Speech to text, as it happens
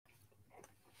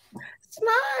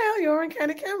Smile, you're on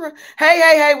Candy Camera.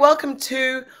 Hey, welcome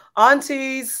to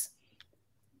Aunties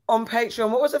on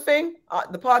Patreon. What was the thing?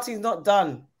 The party's not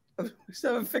done.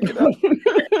 So figured out.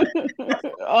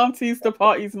 Aunties, the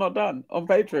party's not done on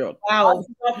Patreon. Wow.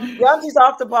 The Aunties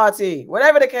After Party.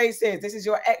 Whatever the case is, this is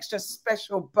your extra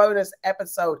special bonus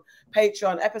episode.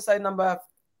 Patreon, episode number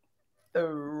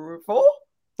 4?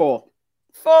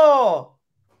 4.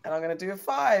 And I'm going to do a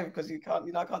 5 because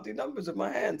I can't do numbers with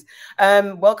my hands.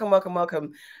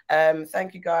 Welcome.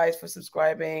 Thank you guys for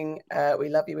subscribing. We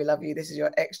love you. This is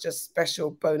your extra special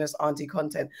bonus auntie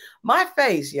content. My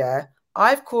face,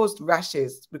 I've caused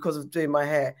rashes because of doing my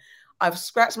hair. I've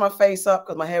scratched my face up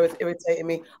because my hair was irritating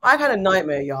me. I've had a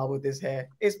nightmare, y'all, with this hair.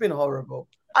 It's been horrible.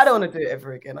 I don't want to do it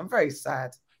ever again. I'm very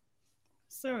sad.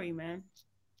 Sorry, man.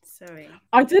 Sorry.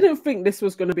 I didn't think this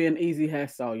was going to be an easy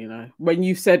hairstyle, you know. When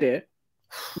you said it,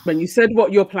 when you said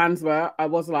what your plans were, I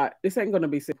was like, this ain't going to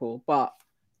be simple. But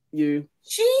you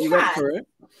went through it.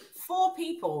 4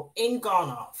 people in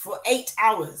Ghana for 8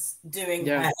 hours doing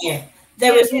her hair.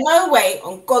 There is no way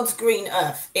on God's green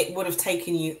earth it would have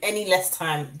taken you any less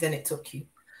time than it took you.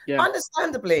 Yeah.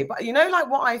 Understandably, but you know, like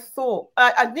what I thought,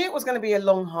 I knew it was going to be a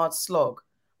long, hard slog.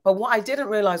 But what I didn't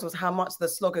realize was how much the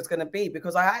slog is going to be,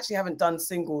 because I actually haven't done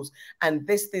singles, and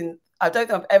this thing, I don't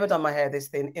think I've ever done my hair this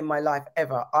thin in my life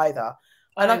ever either.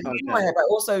 And I can do my hair, but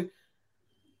also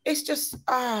it's just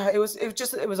it was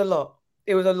a lot.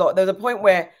 It was a lot. There was a point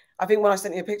where I think when I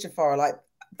sent you a picture, Farah, like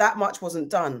that much wasn't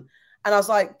done. And I was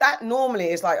like, that normally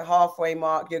is like halfway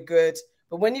mark, you're good.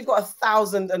 But when you've got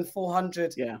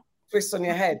 1,400 twists on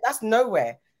your head, that's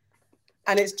nowhere.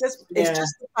 And it's just the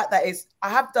fact that I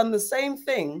have done the same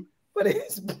thing, but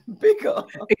it's bigger.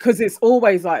 Because it's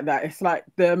always like that. It's like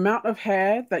the amount of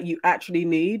hair that you actually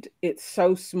need, it's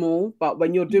so small. But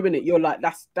when you're doing it, you're like,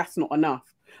 that's not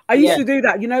enough. I used to do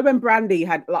that. You know, when Brandy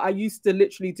had, like, I used to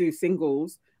literally do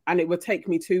singles and it would take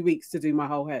me 2 weeks to do my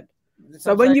whole head.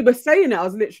 So when you were saying it, I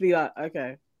was literally like,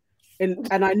 okay. And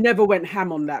I never went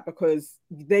ham on that, because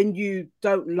then you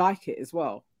don't like it as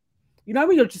well. You know,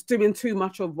 when you're just doing too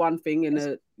much of one thing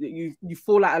and you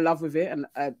fall out of love with it. And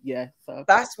so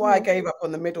that's why I gave up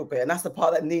on the middle bit. And that's the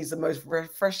part that needs the most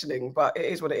refreshing, but it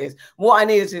is what it is. What I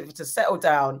needed to settle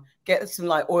down, get some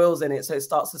like oils in it so it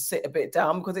starts to sit a bit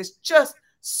down, because it's just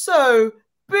so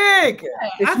big.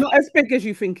 It's not as big as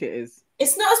you think it is.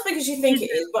 It's not as big as you think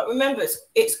it is, but remember,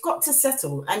 it's got to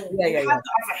settle. And you had the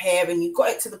other hair and you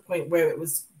got it to the point where it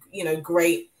was,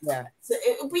 great. Yeah. So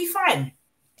it'll be fine.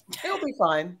 It'll be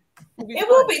fine. It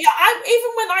will be.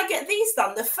 Even when I get these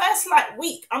done, the first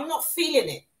week, I'm not feeling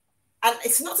it. And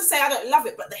it's not to say I don't love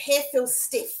it, but the hair feels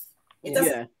stiff. It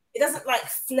doesn't like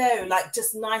flow like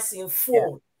just nicely and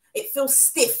form. Yeah. It feels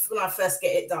stiff when I first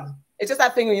get it done. It's just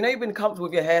that thing, you've been comfortable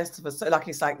with your hair for so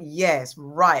it's like, yes,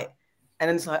 right. And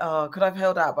then it's like, oh, could I have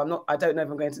held out? But I don't know if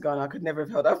I'm going to Ghana. I could never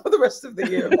have held out for the rest of the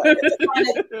year.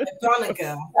 Ghana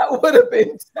girl. That would have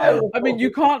been terrible. I mean, you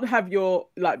can't have your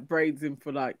braids in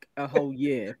for a whole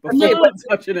year before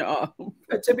touching it up.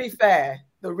 But to be fair,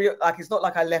 it's not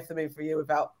like I left them in for a year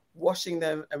without washing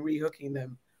them and rehooking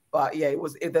them. But yeah,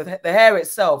 the hair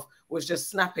itself was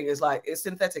just snapping. It's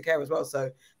synthetic hair as well.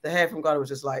 So the hair from Ghana was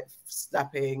just like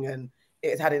snapping, and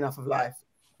it had enough of life.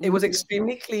 It was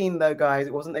extremely clean, though, guys.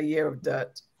 It wasn't a year of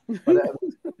dirt. But, Lies,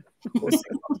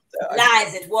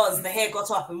 it was. The hair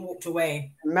got up and walked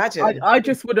away. Imagine. I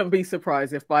just wouldn't be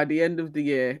surprised if by the end of the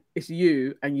year, it's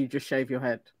you and you just shave your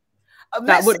head.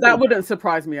 That wouldn't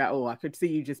surprise me at all. I could see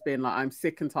you just being like, I'm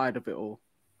sick and tired of it all.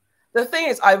 The thing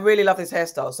is, I really love this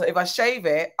hairstyle. So if I shave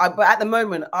it, but at the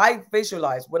moment, I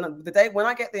visualize when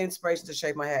I get the inspiration to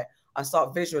shave my hair, I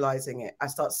start visualizing it. I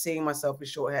start seeing myself with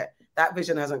short hair. That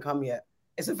vision hasn't come yet.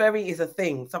 It's a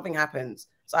thing. Something happens.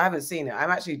 So I haven't seen it. I'm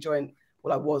actually enjoying.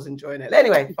 Well, I was enjoying it.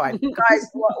 Anyway, fine.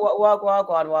 Guys,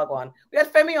 wagwan. We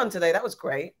had Femi on today. That was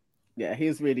great. Yeah, he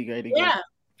was really great. Yeah.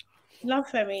 Love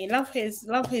Femi. Love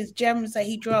his gems that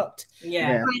he dropped.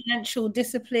 Yeah. Financial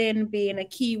discipline being a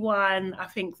key one. I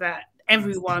think that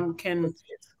everyone can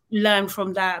learn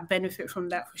from that, benefit from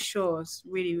that for sure. It's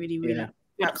really, really, really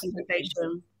good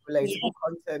conversation. Relatable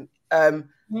content.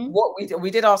 What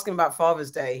we did ask him about Father's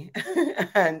Day,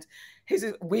 and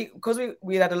because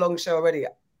we had a long show already.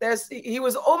 He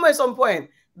was almost on point.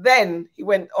 Then he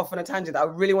went off on a tangent that I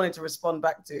really wanted to respond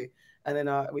back to, and then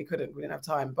we didn't have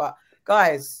time. But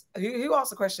guys, who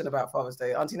asked a question about Father's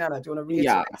Day? Auntie Nana, do you want to read?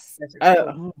 Yes.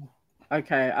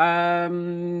 Okay.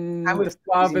 The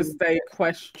Father's Day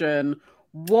question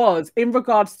was in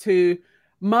regards to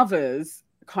mothers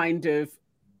kind of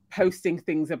posting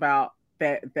things about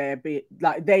their be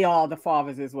like they are the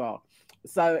fathers as well.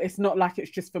 So it's not like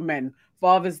it's just for men.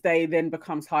 Father's Day then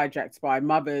becomes hijacked by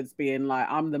mothers being like,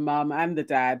 I'm the mum and the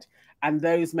dad. And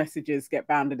those messages get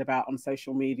bounded about on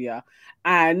social media.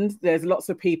 And there's lots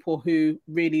of people who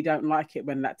really don't like it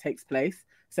when that takes place.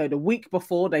 So the week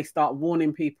before, they start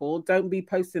warning people, don't be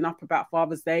posting up about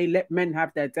Father's Day. Let men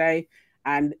have their day.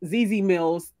 And Zeze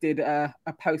Millz did a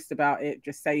post about it,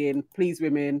 just saying, please,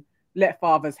 women, let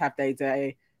fathers have their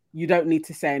day. You don't need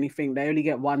to say anything. They only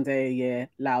get one day a year.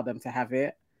 Allow them to have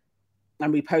it.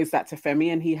 And we posed that to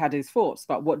Femi, and he had his thoughts.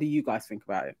 But what do you guys think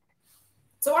about it?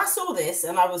 So I saw this,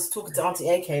 and I was talking to Auntie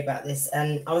AK about this,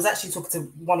 and I was actually talking to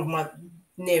one of my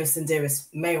nearest and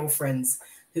dearest male friends,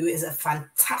 who is a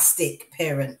fantastic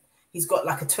parent. He's got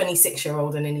like a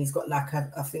 26-year-old, and then he's got like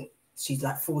I think she's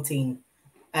like 14.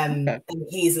 And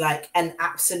he's like an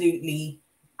absolutely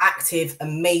active,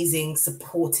 amazing,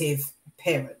 supportive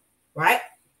parent, right?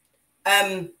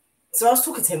 So I was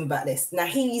talking to him about this. Now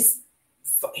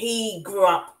he grew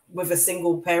up with a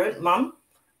single parent mum.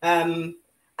 And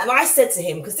I said to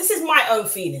him, because this is my own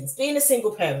feelings, being a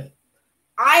single parent,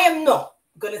 I am not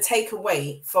going to take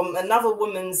away from another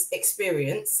woman's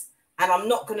experience, and I'm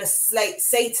not going to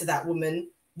say to that woman,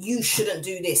 you shouldn't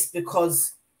do this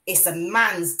because it's a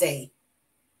man's day.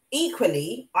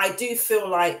 Equally, I do feel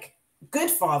like good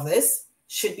fathers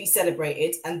should be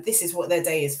celebrated, and this is what their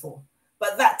day is for.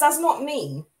 But that does not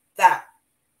mean that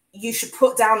you should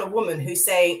put down a woman who's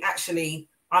saying, actually,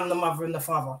 I'm the mother and the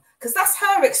father, because that's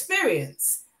her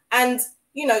experience. And,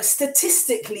 you know,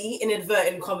 statistically, in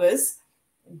inverted commas,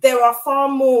 there are far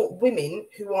more women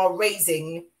who are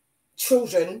raising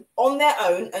children on their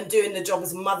own and doing the job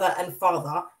as mother and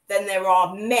father than there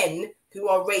are men who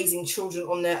are raising children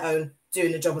on their own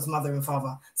doing the job as mother and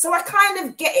father. So I kind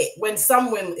of get it when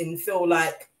some women feel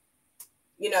like,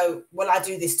 you know, well, I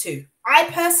do this too. I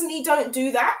personally don't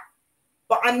do that,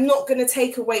 but I'm not going to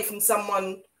take away from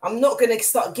someone. I'm not going to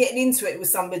start getting into it with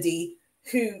somebody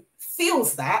who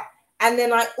feels that. And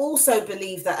then I also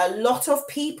believe that a lot of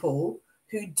people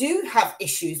who do have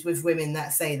issues with women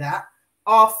that say that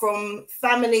are from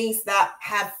families that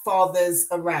have fathers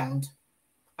around.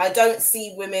 I don't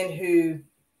see women who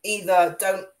either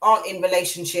aren't in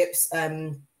relationships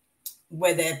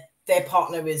where their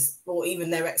partner is, or even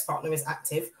their ex-partner is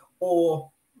active, or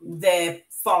their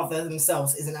father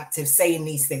themselves isn't active, saying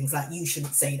these things like, you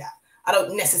shouldn't say that. I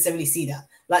don't necessarily see that.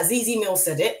 Like Zeze Millz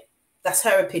said it, that's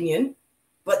her opinion,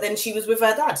 but then she was with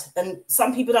her dad. And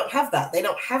some people don't have that. They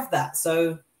don't have that.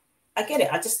 So I get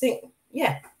it. I just think,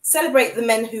 yeah, celebrate the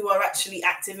men who are actually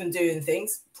active and doing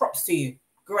things. Props to you.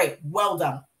 Great. Well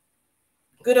done.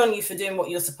 Good on you for doing what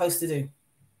you're supposed to do.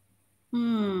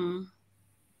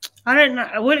 I don't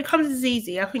know. When it comes to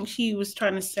Zeze, I think she was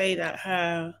trying to say that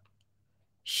her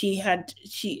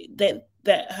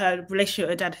relationship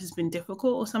with her dad has been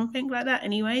difficult or something like that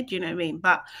anyway. Do you know what I mean?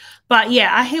 But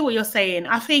yeah, I hear what you're saying.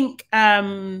 I think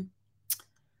I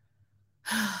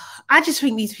just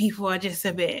think these people are just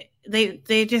a bit,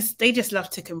 they just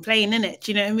love to complain, innit?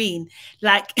 Do you know what I mean?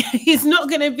 Like, it's not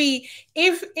gonna be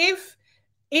if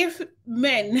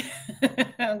men,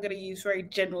 I'm going to use very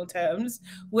general terms,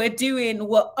 were doing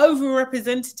what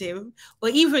overrepresentative or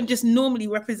even just normally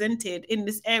represented in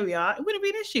this area, it wouldn't be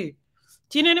an issue.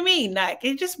 Do you know what I mean? Like,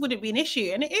 it just wouldn't be an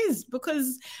issue. And it is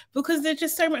because there's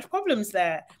just so much problems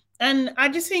there. And I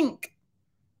just think,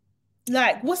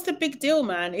 like, what's the big deal,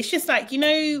 man? It's just like, you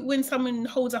know, when someone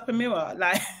holds up a mirror,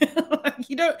 like, like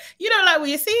you don't like what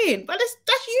you're seeing, but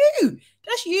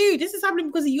that's you. This is happening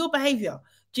because of your behavior.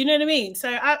 Do you know what I mean? So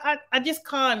I just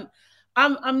can't.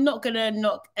 I'm not gonna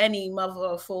knock any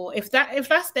mother for if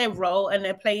that's their role and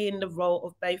they're playing the role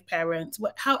of both parents,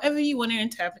 however you want to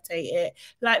interpret it.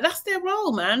 Like, that's their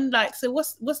role, man. Like, so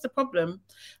what's the problem?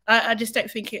 I just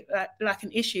don't think it like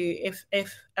an issue if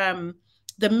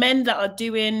the men that are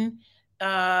doing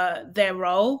their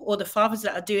role, or the fathers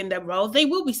that are doing their role, they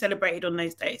will be celebrated on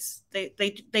those days.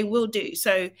 They will do.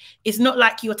 So it's not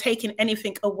like you're taking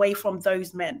anything away from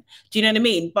those men. Do you know what I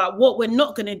mean? But what we're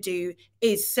not going to do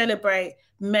is celebrate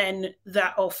men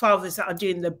that are fathers that are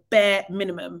doing the bare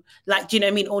minimum. Like, do you know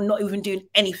what I mean? Or not even doing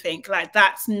anything. Like,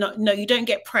 that's no, you don't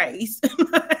get praise.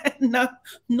 No,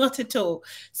 not at all.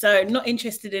 So not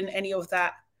interested in any of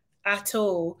that at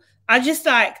all. I just,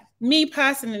 like, me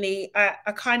personally, I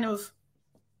kind of,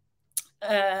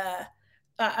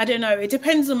 I don't know. It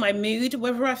depends on my mood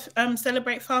whether I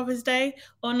celebrate Father's Day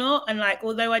or not. And, like,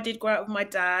 although I did grow up with my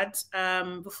dad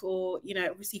before, you know,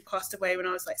 obviously he passed away when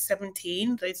I was like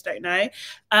 17. Those don't know.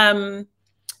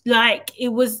 Like, it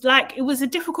was a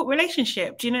difficult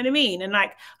relationship. Do you know what I mean? And,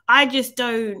 like, I just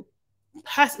don't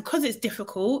because it's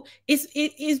difficult, it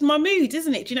is my mood,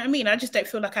 isn't it? Do you know what I mean? I just don't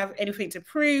feel like I have anything to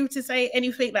prove, to say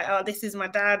anything like, oh, this is my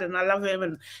dad and I love him,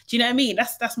 and do you know what I mean?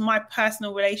 That's my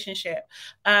personal relationship.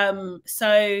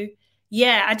 So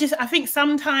yeah, I think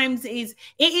sometimes it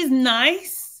is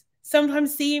nice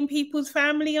sometimes seeing people's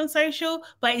family on social,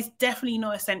 but it's definitely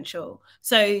not essential.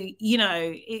 So, you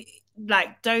know,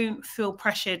 like, don't feel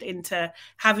pressured into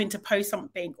having to post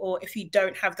something, or if you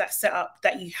don't have that set up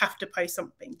that you have to post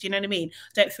something. Do you know what I mean?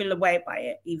 Don't feel away by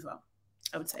it either,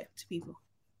 I would say to people.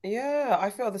 Yeah, I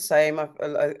feel the same. I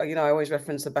always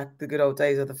reference the good old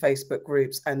days of the Facebook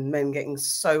groups and men getting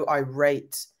so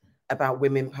irate about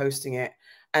women posting it.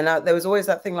 And there was always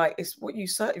that thing, like, it's what you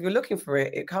search. If you're looking for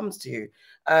it, it comes to you.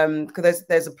 Because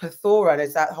there's a plethora, and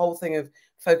it's that whole thing of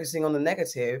focusing on the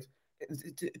negative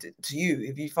to you,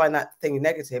 if you find that thing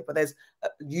negative. But there's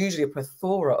usually a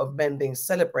plethora of men being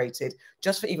celebrated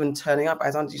just for even turning up.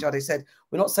 As Auntie Sade said,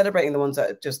 we're not celebrating the ones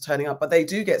that are just turning up, but they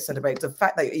do get celebrated. The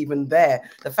fact that you're even there,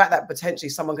 the fact that potentially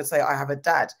someone could say, I have a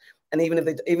dad, and even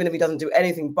if he doesn't do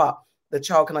anything, but the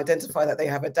child can identify that they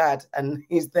have a dad and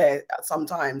he's there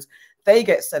sometimes, they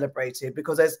get celebrated,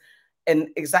 because there's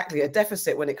exactly a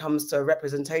deficit when it comes to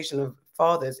representation of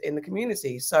fathers in the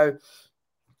community. So,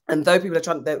 and though people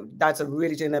are dads are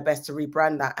really doing their best to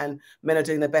rebrand that, and men are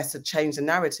doing their best to change the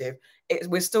narrative,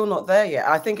 we're still not there yet.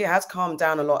 I think it has calmed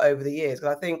down a lot over the years,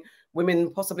 because I think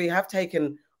women possibly have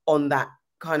taken on that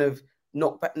kind of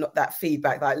not that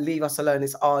feedback, that leave us alone,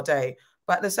 it's our day.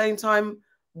 But at the same time,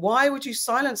 why would you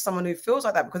silence someone who feels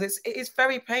like that? Because it is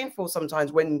very painful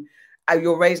sometimes when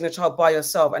you're raising a child by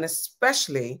yourself, and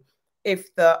especially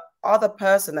if the other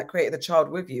person that created the child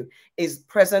with you is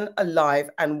present, alive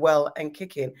and well and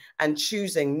kicking, and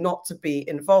choosing not to be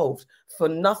involved for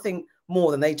nothing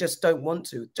more than they just don't want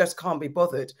to, just can't be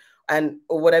bothered, and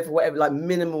or whatever, like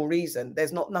minimal reason.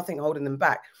 There's nothing holding them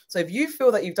back. So if you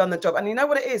feel that you've done the job, and you know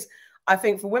what it is, I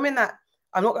think for women that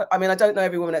I don't know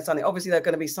every woman that's done it. Obviously, there are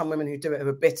going to be some women who do it who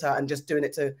are bitter and just doing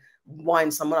it to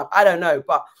wind someone up. I don't know.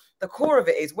 But the core of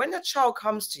it is, when a child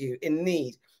comes to you in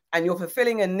need, and you're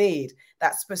fulfilling a need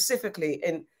that specifically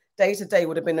in day-to-day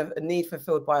would have been a need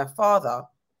fulfilled by a father,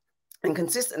 and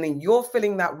consistently you're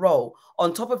filling that role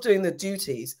on top of doing the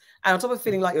duties and on top of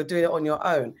feeling like you're doing it on your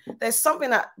own, there's something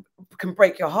that can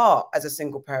break your heart as a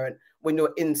single parent when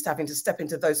you're having to step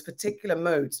into those particular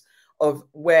modes of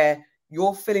where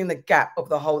you're filling the gap of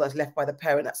the hole that's left by the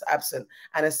parent that's absent.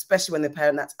 And especially when the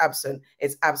parent that's absent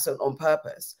is absent on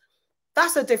purpose.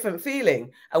 That's a different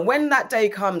feeling. And when that day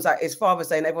comes, that is Father's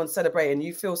Day and everyone's celebrating,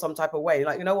 you feel some type of way.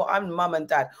 Like, you know what, I'm mum and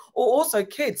dad. Or also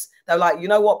kids, they're like, you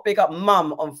know what, big up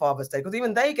mum on Father's Day, because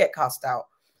even they get cussed out.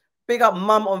 Big up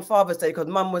mum on Father's Day because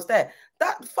mum was there.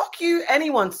 That, fuck you,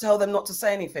 anyone to tell them not to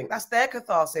say anything. That's their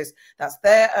catharsis. That's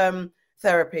their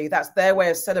therapy. That's their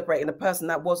way of celebrating the person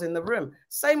that was in the room.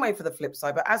 Same way for the flip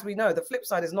side. But as we know, the flip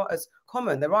side is not as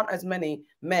common. There aren't as many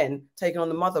men taking on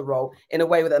the mother role in a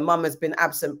way that mum has been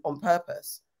absent on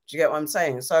purpose. Do you get what I'm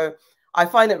saying? So I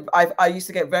find it, I used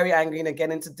to get very angry and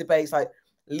get into debates like,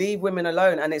 leave women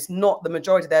alone. And it's not the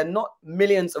majority. There are not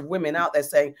millions of women out there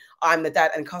saying, I'm the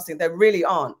dad and cussing. There really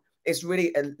aren't. It's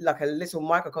really like a little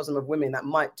microcosm of women that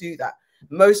might do that.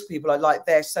 Most people are like,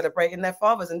 they're celebrating their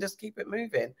fathers and just keep it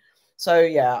moving. So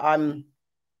yeah, and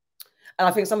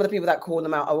I think some of the people that call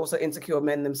them out are also insecure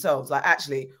men themselves. Like,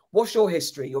 actually, what's your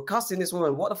history? You're cussing this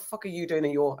woman. What the fuck are you doing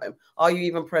in your home? Are you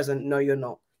even present? No, you're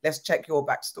not. Let's check your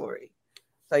backstory.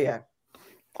 So yeah,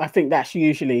 I think that's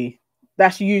usually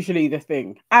the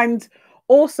thing. And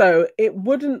also,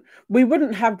 we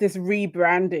wouldn't have this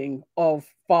rebranding of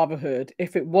fatherhood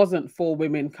if it wasn't for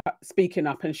women speaking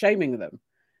up and shaming them.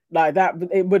 Like that,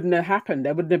 it wouldn't have happened.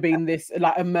 There wouldn't have been this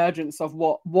like emergence of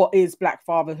what is Black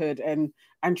fatherhood and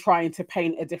trying to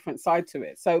paint a different side to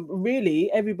it. So really,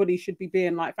 everybody should be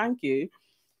being like, thank you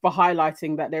for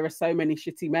highlighting that there are so many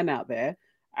shitty men out there,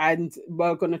 and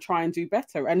we're going to try and do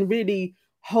better, and really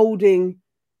holding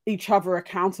each other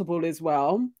accountable as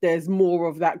well. There's more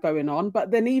of that going on.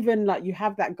 But then even like you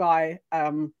have that guy,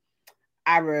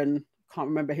 Aaron, can't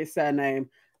remember his surname,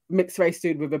 mixed race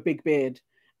dude with a big beard.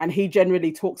 And he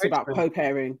generally talks about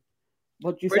co-parenting.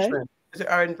 What do you say? Is it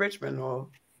Aaron Bridgman or?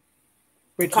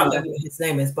 I can't remember what his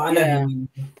name is, but I know.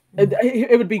 Yeah.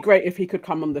 It would be great if he could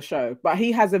come on the show. But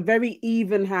he has a very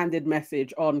even-handed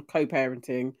message on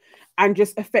co-parenting and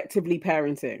just effectively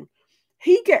parenting.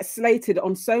 He gets slated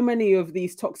on so many of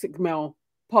these toxic male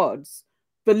pods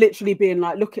for literally being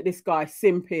like, look at this guy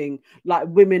simping, like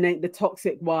women ain't the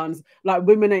toxic ones, like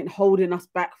women ain't holding us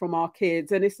back from our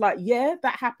kids. And it's like, yeah,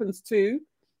 that happens too.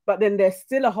 But then there's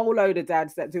still a whole load of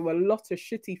dads that do a lot of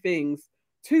shitty things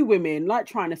to women, like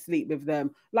trying to sleep with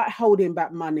them, like holding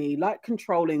back money, like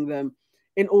controlling them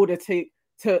in order to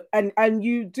and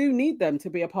you do need them to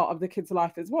be a part of the kid's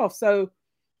life as well. So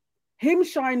him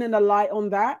shining a light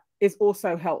on that is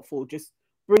also helpful, just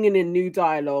bringing in new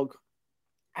dialogue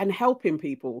and helping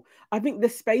people. I think the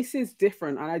space is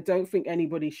different, and I don't think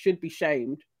anybody should be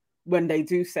shamed when they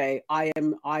do say I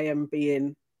am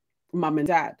being mum and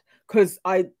dad, because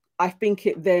I think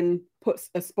it then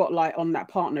puts a spotlight on that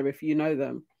partner, if you know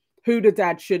them, who the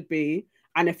dad should be.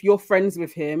 And if you're friends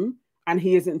with him and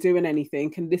he isn't doing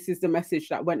anything, and this is the message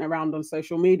that went around on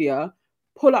social media,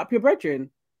 pull up your brethren.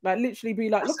 Like, literally be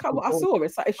like, look at what I saw.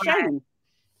 It's like a shame.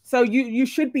 So you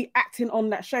should be acting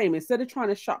on that shame instead of trying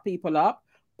to shut people up.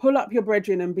 Pull up your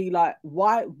brethren and be like,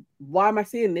 why am I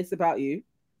seeing this about you?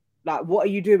 Like, what are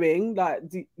you doing? Like,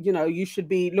 you should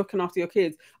be looking after your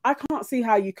kids. I can't see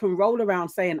how you can roll around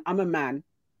saying I'm a man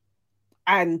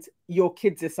and your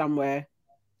kids are somewhere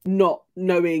not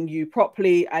knowing you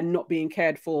properly and not being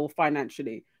cared for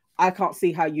financially. I can't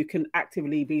see how you can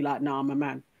actively be like, no, I'm a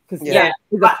man. Because that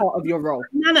is a part of your role.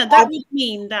 Nana, that would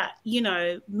mean that,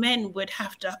 men would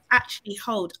have to actually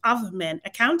hold other men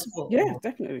accountable. Yeah,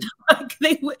 definitely. Like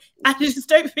they would, I just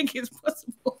don't think it's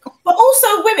possible. But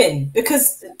also women,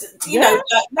 because,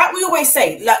 like we always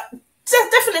say, like,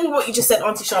 definitely what you just said,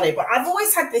 Auntie Shanae, but I've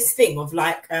always had this thing of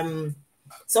like,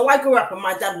 so I grew up and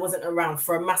my dad wasn't around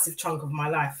for a massive chunk of my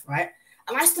life, right?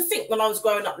 And I used to think when I was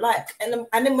growing up, like, and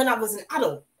then when I was an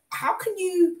adult, how can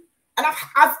you, and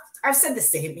I've said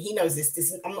this to him, he knows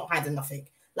this, I'm not hiding nothing.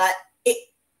 Like,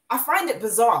 I find it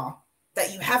bizarre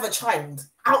that you have a child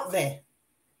out there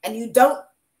and you don't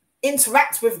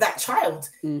interact with that child.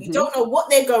 Mm-hmm. You don't know what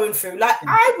they're going through. Like,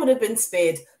 I would have been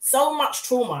spared so much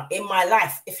trauma in my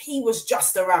life if he was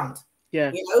just around.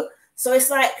 Yeah. So it's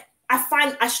like,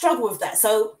 I struggle with that.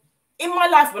 So in my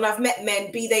life, when I've met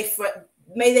men,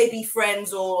 may they be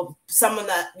friends or someone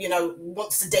that,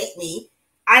 wants to date me,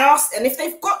 I asked, and if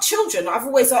they've got children, I've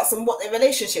always asked them what their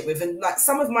relationship with. And like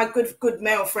some of my good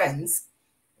male friends,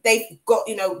 they've got,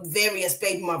 various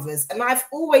baby mothers. And I've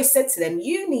always said to them,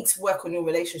 you need to work on your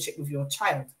relationship with your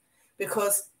child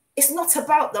because it's not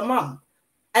about the mum.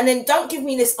 And then don't give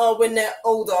me this, when they're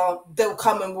older, they'll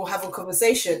come and we'll have a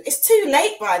conversation. It's too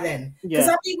late by then. Because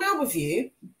I'll be real with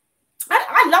you.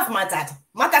 I love my dad.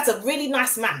 My dad's a really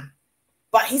nice man,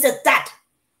 but he's a dad.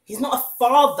 He's not a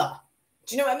father.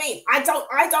 Do you know what I mean?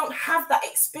 I don't have that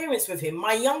experience with him.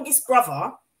 My youngest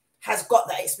brother has got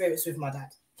that experience with my dad.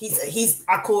 He's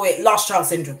I call it last child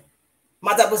syndrome.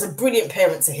 My dad was a brilliant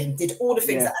parent to him, did all the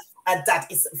things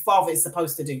that a father is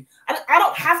supposed to do. And I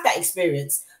don't have that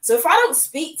experience. So if I don't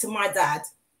speak to my dad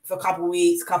for a couple of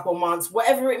weeks, couple of months,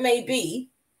 whatever it may be,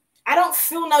 I don't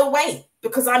feel no way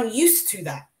because I'm used to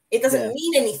that. It doesn't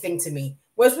mean anything to me.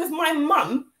 Whereas with my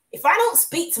mum, if I don't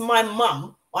speak to my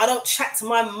mum or I don't chat to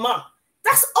my mum,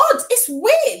 that's odd. It's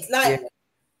weird. Like,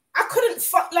 I couldn't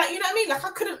fuck, like, you know what I mean? Like, I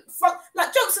couldn't fuck,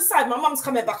 like, jokes aside, my mum's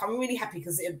coming back. I'm really happy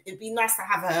because it'd be nice to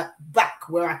have her back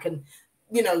where I can,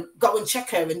 go and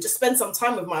check her and just spend some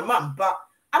time with my mum. But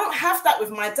I don't have that with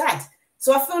my dad.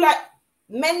 So I feel like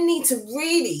men need to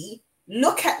really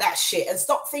look at that shit and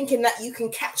stop thinking that you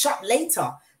can catch up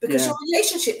later because your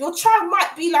relationship, your child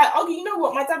might be like, oh, you know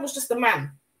what? My dad was just a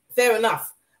man. Fair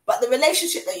enough. But the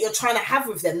relationship that you're trying to have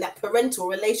with them, that parental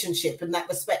relationship and that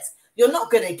respect, you're not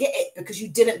going to get it because you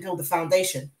didn't build the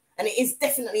foundation. And it is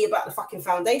definitely about the fucking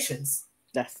foundations.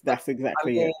 That's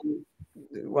exactly it.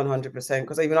 100%.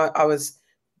 Because even I was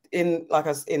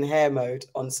in hair mode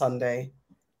on Sunday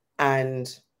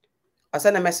and I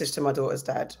sent a message to my daughter's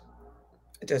dad,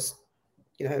 just,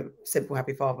 simple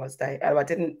happy Father's Day. And I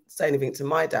didn't say anything to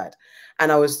my dad.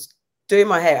 And I was doing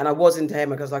my hair and I was into hair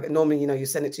mode because, like, normally, you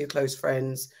send it to your close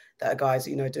friends that are guys,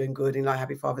 doing good and like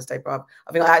happy Father's Day, bruv.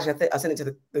 I think I sent it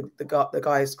to the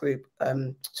guys group,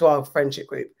 to our friendship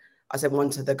group. I sent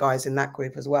one to the guys in that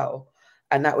group as well.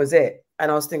 And that was it. And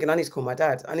I was thinking, I need to call my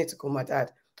dad. And I was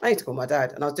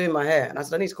doing my hair and I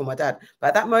said, I need to call my dad. But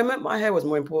at that moment, my hair was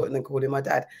more important than calling my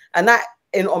dad. And that,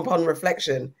 upon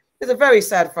reflection, is a very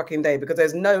sad fucking day because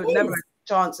there's never a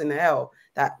chance in hell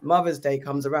that Mother's Day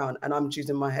comes around and I'm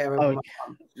choosing my hair over my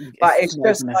mum. But it's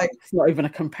just like, it's not even a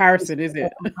comparison, is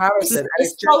it?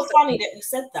 It's so funny that you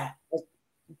said that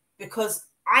because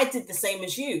I did the same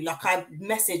as you. Like, I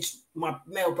messaged my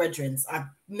male brethren, I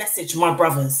messaged my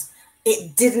brothers.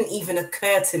 It didn't even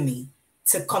occur to me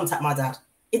to contact my dad.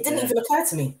 It didn't even occur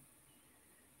to me.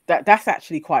 That's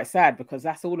actually quite sad because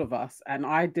that's all of us. And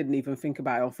I didn't even think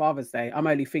about it on Father's Day. I'm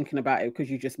only thinking about it because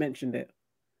you just mentioned it.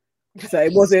 So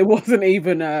it wasn't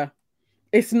even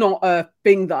it's not a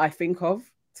thing that I think of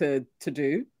to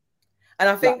do. And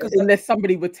I think like, unless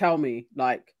somebody would tell me,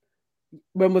 like,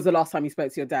 when was the last time you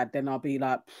spoke to your dad? Then I'll be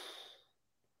like,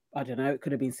 I don't know, it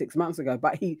could have been 6 months ago.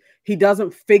 But he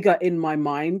doesn't figure in my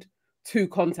mind to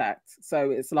contact. So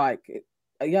it's like,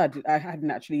 yeah, I hadn't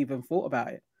actually even thought about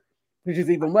it, which is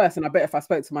even worse. And I bet if I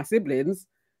spoke to my siblings,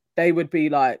 they would be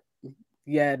like,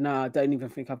 yeah, no, I don't even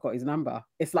think I've got his number.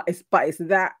 It's like, it's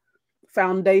that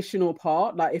foundational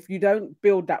part. Like, if you don't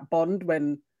build that bond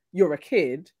when you're a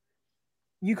kid,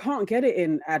 you can't get it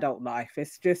in adult life.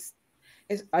 It's just,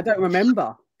 I don't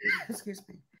remember. Excuse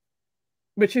me.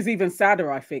 Which is even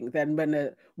sadder, I think, than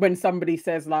when somebody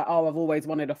says like, "Oh, I've always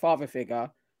wanted a father figure."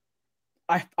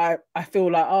 I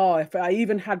feel like, oh, if I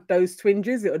even had those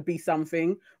twinges, it would be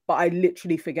something. But I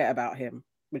literally forget about him,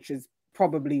 which is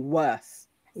probably worse.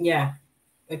 Yeah,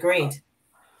 agreed.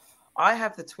 I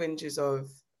have the twinges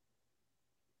of,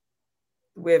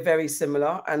 we're very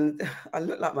similar, and I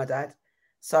look like my dad.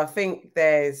 So I think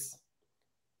there's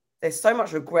so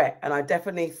much regret, and I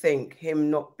definitely think him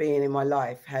not being in my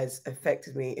life has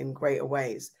affected me in greater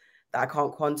ways that I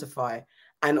can't quantify.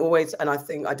 And I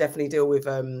think I definitely deal with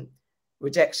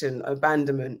rejection,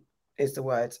 abandonment is the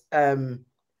word. And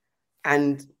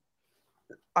then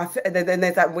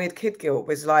there's that weird kid guilt.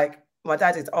 It's like, my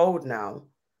dad is old now,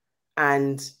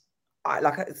 and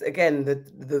again,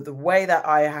 the way that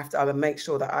I have to make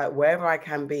sure that wherever I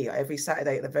can be, every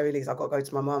Saturday at the very least, I've got to go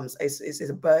to my mum's. It's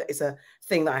a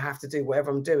thing that I have to do, whatever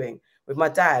I'm doing with my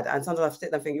dad. And sometimes I have to sit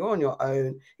there and think, you're on your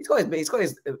own. He's got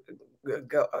his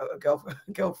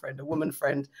girlfriend, a woman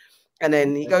friend, and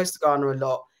then he goes to Ghana a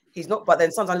lot. He's not, but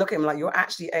then sometimes I look at him like, you're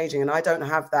actually aging, and I don't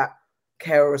have that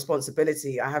care or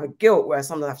responsibility. I have a guilt where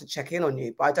sometimes I have to check in on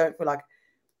you, but I don't feel like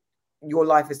your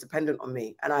life is dependent on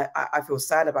me. And I feel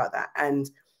sad about that. And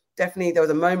definitely there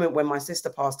was a moment when my sister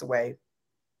passed away.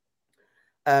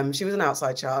 She was an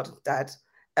outside child, Dad.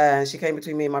 She came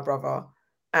between me and my brother.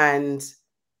 And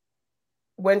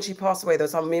when she passed away, there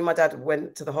was me and my dad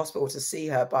went to the hospital to see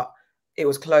her, but it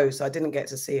was closed, so I didn't get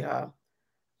to see her.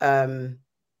 And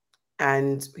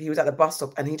he was at the bus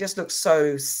stop, and he just looked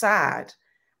so sad.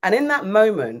 And in that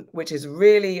moment, which is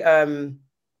really, I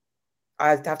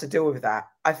have to deal with that,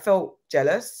 I felt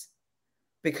jealous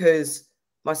because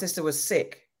my sister was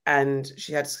sick and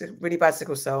she had really bad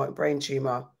sickle cell and brain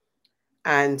tumor.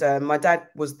 And my dad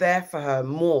was there for her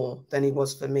more than he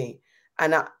was for me.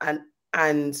 And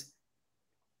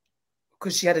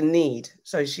because she had a need.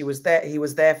 So he was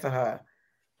there for her.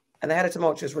 And they had a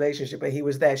tumultuous relationship, but he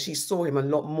was there. She saw him a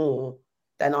lot more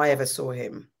than I ever saw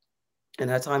him in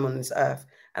her time on this earth.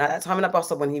 And at that time in that bus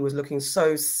stop, when he was looking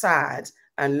so sad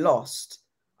and lost,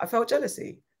 I felt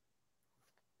jealousy.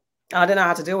 And I didn't know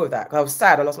how to deal with that because I was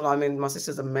sad. My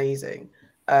sister's amazing.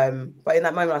 But in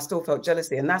that moment, I still felt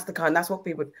jealousy. And that's what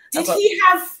people...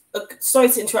 Sorry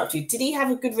to interrupt you. Did he have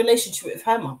a good relationship with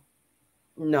her mum?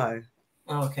 No.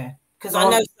 Oh, okay. Because I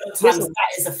know sometimes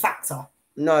that is a factor.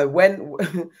 No,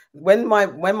 when my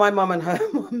mum and her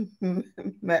mum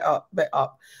met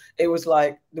up, it was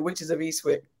like the witches of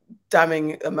Eastwick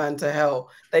damning a man to hell.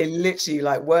 They literally,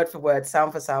 like, word for word,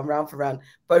 sound for sound, round for round,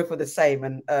 both were the same.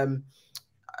 And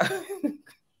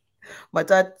my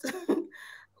dad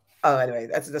oh, anyway,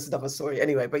 that's another story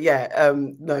anyway. But yeah,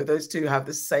 no, those two have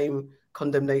the same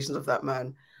condemnations of that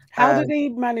man. How did he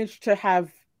manage to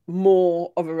have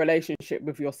more of a relationship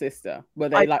with your sister? Were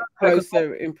they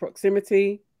closer in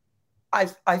proximity? I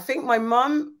think my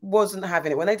mum wasn't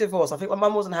having it when they divorced. I think my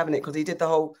mum wasn't having it because he did the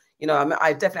whole,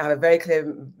 I definitely have a very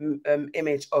clear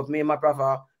image of me and my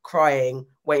brother crying,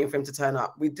 waiting for him to turn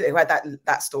up. We had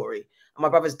that story. And my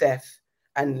brother's deaf,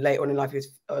 and later on in life he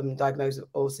was diagnosed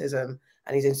with autism,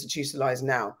 and he's institutionalized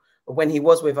now. But when he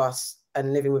was with us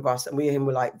and living with us, and we and him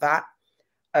were like that,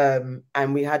 and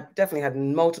we definitely had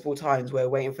multiple times where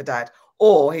we're waiting for Dad,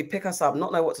 or he'd pick us up,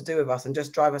 not know what to do with us, and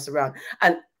just drive us around.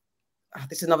 And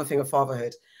this is another thing of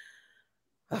fatherhood.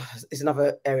 It's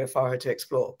another area of fatherhood to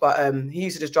explore. But he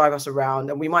used to just drive us around,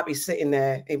 and we might be sitting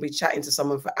there, he'd be chatting to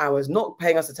someone for hours, not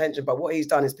paying us attention, but what he's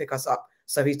done is pick us up.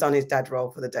 So he's done his dad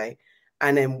role for the day.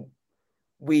 And then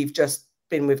we've just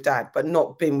been with Dad, but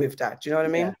not been with Dad. Do you know what I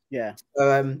mean? Yeah.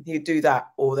 So he'd do that,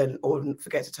 or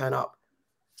forget to turn up.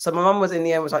 So my mum was in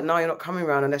the end was like, no, you're not coming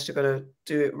around unless you're going to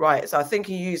do it right. So I think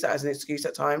he used that as an excuse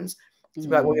at times to be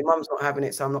like, well, your mum's not having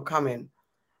it, so I'm not coming.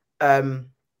 It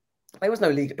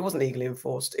wasn't legally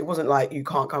enforced. It wasn't like you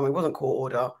can't come. It wasn't court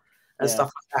order and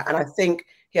stuff like that. And I think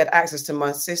he had access to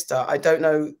my sister. I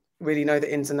don't really know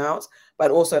the ins and outs,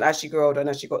 but also as she grew older and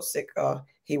as she got sicker,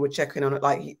 he would check in on it.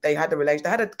 Like they had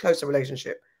a closer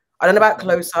relationship. I don't know about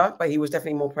closer, but he was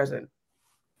definitely more present.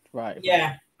 Right.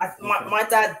 Yeah. My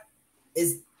dad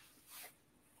is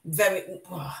very,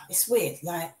 it's weird.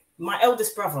 Like my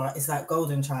eldest brother is like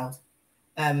golden child.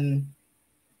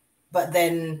 But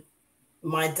then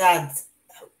my dad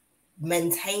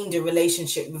maintained a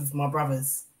relationship with my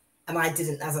brothers. And I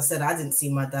didn't, as I said, I didn't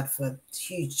see my dad for a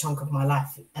huge chunk of my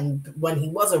life. And when he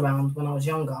was around, when I was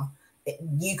younger,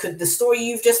 the story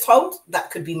you've just told, that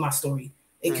could be my story.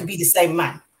 It could be the same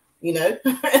man, you know?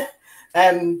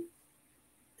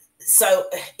 So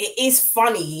it is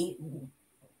funny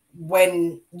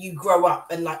when you grow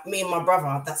up, and like me and my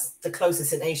brother, that's the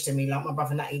closest in age to me. Like my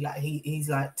brother Natty, like he's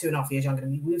like 2.5 years younger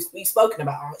than me. We've spoken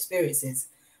about our experiences,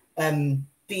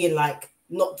 being like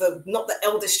not the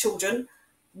eldest children,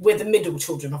 we're the middle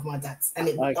children of my dad's, and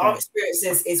our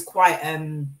experiences is quite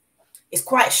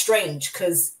strange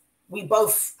because we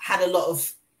both had a lot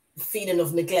of feeling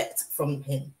of neglect from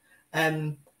him.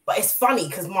 But it's funny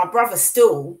because my brother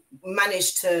still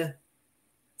managed to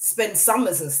spend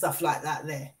summers and stuff like that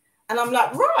there. And I'm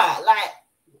like, right, like,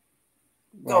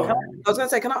 go on. I was going to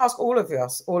say, can I ask all of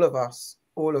us,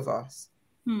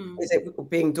 is it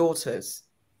being daughters?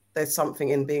 There's something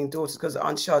in being daughters, because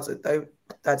Aunt Shard, though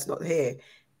Dad's not here,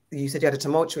 you said you had a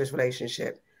tumultuous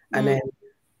relationship. And then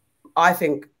I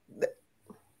think,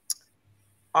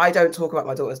 I don't talk about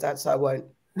my daughter's dad, so I won't.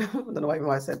 I don't know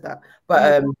why I said that.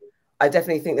 But I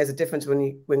definitely think there's a difference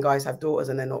when guys have daughters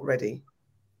and they're not ready.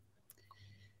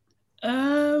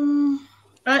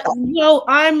 Well,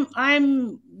 I'm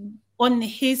on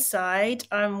his side.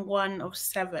 I'm one of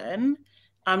 7.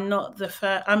 I'm not the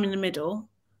first. I'm in the middle.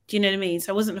 Do you know what I mean?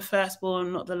 So I wasn't the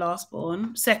firstborn, not the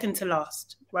lastborn. Second to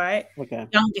last, right? Okay.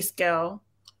 Youngest girl.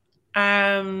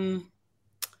 But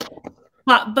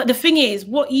the thing is,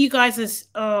 what you guys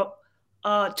are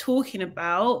talking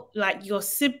about, like your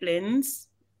siblings,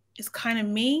 is kind of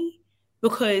me,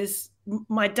 because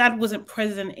my dad wasn't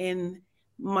present in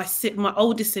my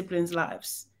oldest siblings'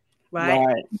 lives, right?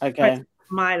 Right. Okay.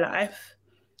 My life.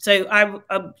 So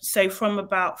so from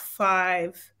about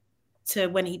 5 to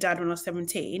when he died when I was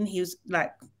 17, he was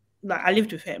like I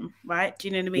lived with him, right? Do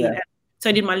you know what I mean? Yeah. And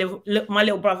so did my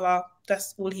little brother.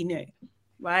 That's all he knew,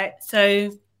 right?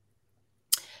 So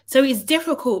it's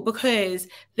difficult because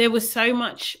there was so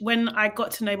much when I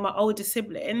got to know my older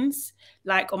siblings,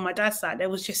 like on my dad's side, there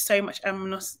was just so much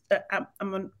amazing.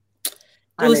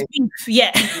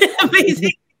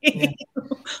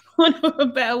 One of a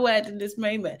better word in this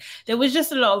moment. There was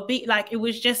just a lot of it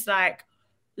was just like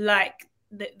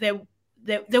there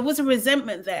was a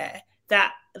resentment there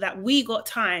that we got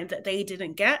time that they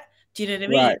didn't get. Do you know what I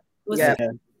mean? Right.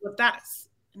 Well, that's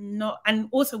not, and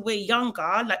also we're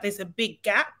younger, like there's a big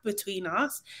gap between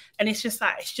us, and it's just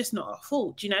not our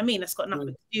fault. Do you know what I mean? It's got nothing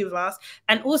to do with us.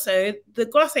 And also the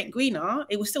grass ain't greener,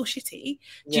 it was still shitty.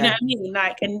 Do you know what I mean?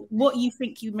 Like, and what you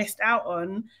think you missed out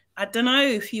on, I don't know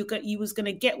if you was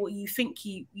gonna get what you think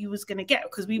you was gonna get,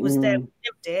 because we was there, we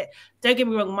lived it. Don't get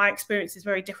me wrong, my experience is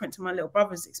very different to my little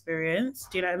brother's experience.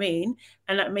 Do you know what I mean?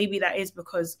 And like maybe that is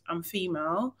because I'm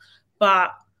female,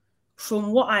 but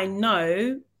from what I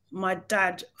know, my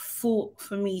dad fought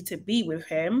for me to be with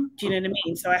him. Do you know what I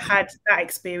mean? So I had that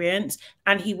experience,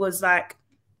 and he was like,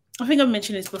 I think I've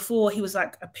mentioned this before, he was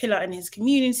like a pillar in his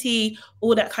community,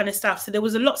 all that kind of stuff. So there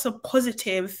was lots of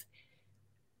positive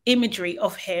imagery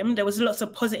of him. There was lots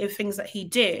of positive things that he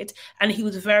did, and he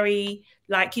was very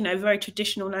very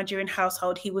traditional Nigerian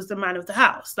household. He was the man of the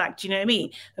house. Like, do you know what I mean?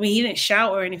 I mean, he didn't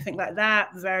shout or anything like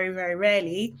that, very, very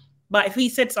rarely. But if he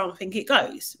said something, it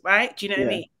goes, right? Do you know what I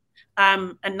mean?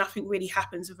 And nothing really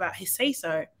happens without his say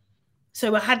so.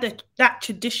 So I had that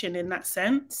tradition in that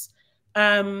sense.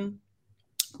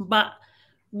 But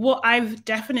what I've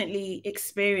definitely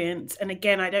experienced, and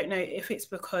again, I don't know if it's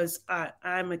because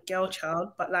I'm a girl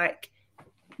child, but like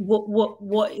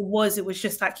what it was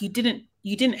just like you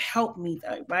didn't help me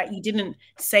though, right? You didn't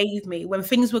save me when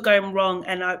things were going wrong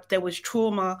and there was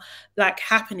trauma like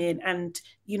happening, and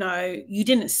you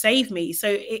didn't save me.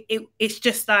 So it's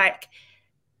just like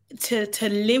to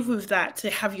live with that, to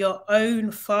have your own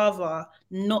father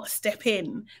not step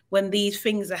in when these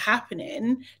things are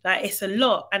happening, like it's a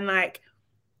lot. And like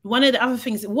one of the other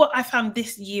things, what I found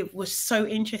this year was so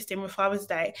interesting with Father's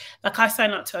Day, like I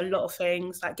signed up to a lot of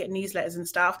things, like get newsletters and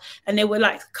stuff, and there were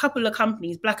like a couple of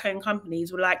companies, black-owned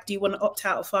companies, were like, do you want to opt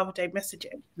out of Father's Day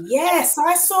messaging? Yes,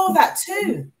 I saw that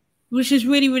too. Which is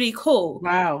really, really cool.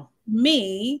 Wow.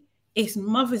 Me, it's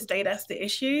Mother's Day that's the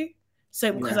issue.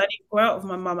 So because I didn't grow up with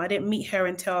my mum, I didn't meet her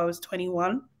until I was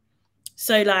 21.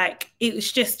 So like, it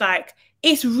was just like,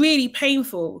 it's really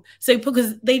painful. So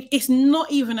because it's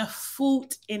not even a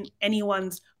fault in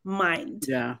anyone's mind.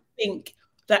 Yeah. Think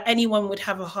that anyone would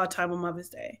have a hard time on Mother's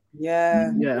Day.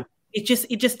 Yeah. Yeah. It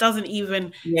just doesn't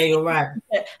even. Yeah, you're right.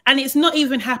 And it's not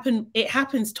even happen. It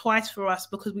happens twice for us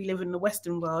because we live in the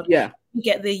Western world. Yeah, we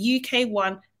get the UK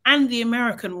one and the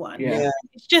American one. Yeah.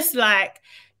 It's just like,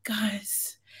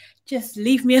 guys, just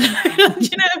leave me alone. Do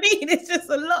you know what I mean? It's just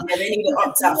a lot. Yeah, they need to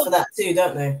opt out for that too,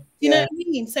 don't they? You know what I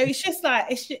mean? So it's just like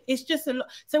it's just a lot.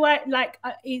 So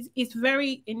it's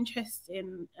very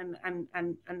interesting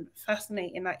and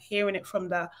fascinating, like hearing it from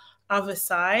the other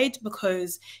side,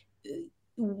 because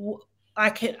I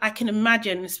can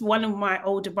imagine. It's one of my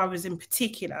older brothers in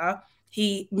particular.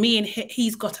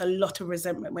 He's got a lot of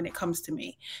resentment when it comes to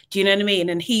me. Do you know what I mean?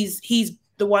 And he's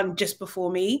the one just before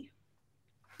me.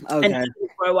 Okay. And he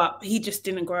didn't grow up. He just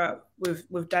didn't grow up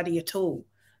with daddy at all.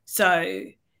 So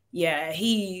yeah,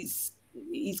 he's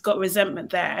got resentment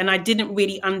there. And I didn't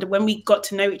really when we got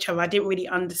to know each other, I didn't really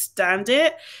understand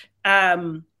it.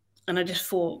 And I just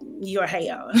thought, you're a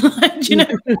hater. Do you know?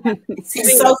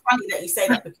 It's so funny that you say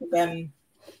that, because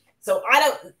so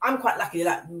I'm quite lucky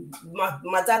that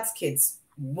my dad's kids,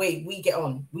 we get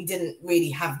on. We didn't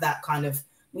really have that kind of,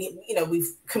 we've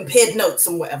compared notes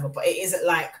and whatever, but it isn't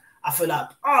like I feel like,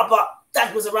 but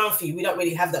dad was around for you. We don't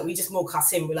really have that. We just more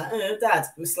cuss him. We're like, dad.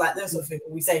 It's like that sort of thing.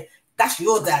 We say, that's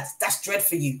your dad. That's dread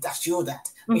for you. That's your dad.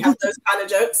 We have those kind of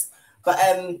jokes. But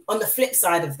on the flip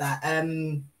side of that,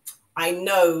 I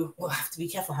know, I have to be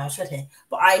careful how I tread here,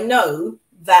 but I know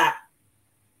that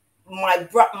my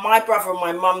brother on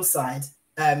my mum's side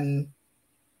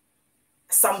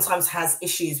sometimes has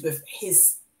issues with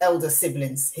his elder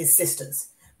siblings, his sisters,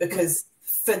 because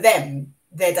for them,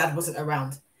 their dad wasn't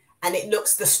around. And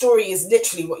the story is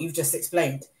literally what you've just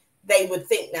explained. They would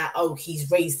think that, he's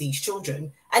raised these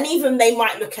children. And even they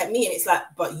might look at me and it's like,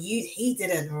 but he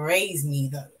didn't raise me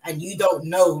though. And you don't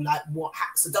know like what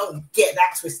happened. So don't get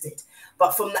that twisted.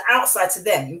 But from the outside to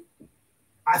them,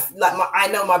 I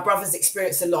know my brother's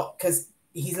experienced a lot, because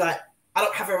he's like, I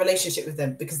don't have a relationship with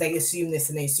them because they assume this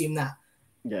and they assume that.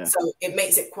 Yeah. So it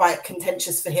makes it quite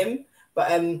contentious for him. But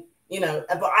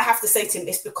but I have to say to him,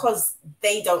 it's because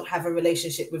they don't have a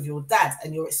relationship with your dad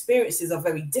and your experiences are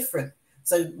very different.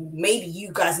 So maybe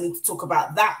you guys need to talk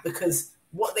about that, because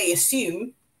what they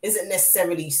assume isn't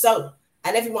necessarily so.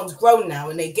 And everyone's grown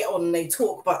now and they get on and they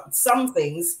talk, but some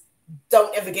things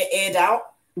don't ever get aired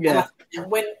out. Yeah.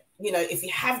 And when, if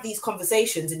you have these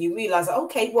conversations and you realize,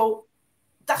 okay, well,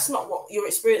 that's not what your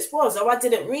experience was. I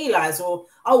didn't realize, or,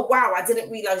 wow, I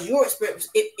didn't realize your experience.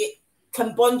 It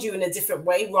can bond you in a different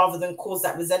way rather than cause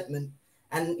that resentment.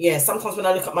 And yeah, sometimes when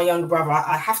I look at my younger brother,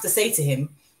 I have to say to him,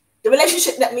 the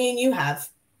relationship that me and you have,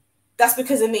 that's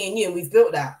because of me and you. We've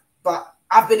built that. But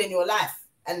I've been in your life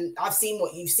and I've seen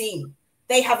what you've seen.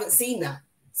 They haven't seen that.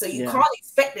 So you can't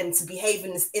expect them to behave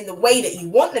in the way that you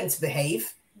want them to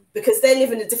behave, because they're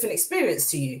living a different experience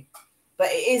to you. But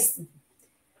it's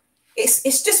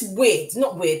just weird. It's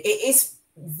not weird. It is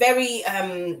very,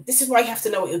 this is why you have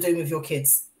to know what you're doing with your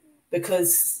kids,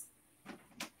 because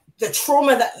the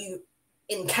trauma that you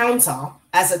encounter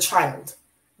as a child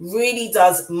really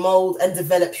does mold and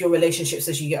develop your relationships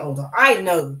as you get older. I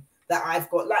know that I've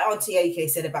got, like Auntie AK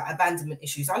said about abandonment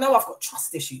issues, I know I've got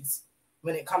trust issues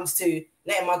when it comes to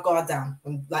letting my guard down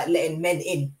and like letting men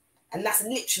in. And that's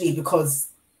literally because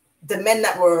the men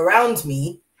that were around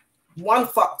me, one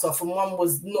fucked off and one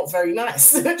was not very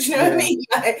nice. Do you know what I mean?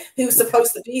 Like, he was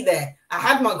supposed to be there. I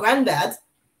had my granddad,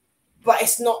 but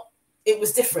it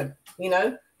was different,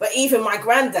 But even my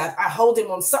granddad, I hold him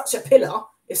on such a pillar.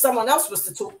 If someone else was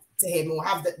to talk to him or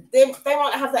have that, they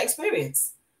might have that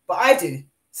experience, but I do.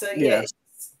 So yeah.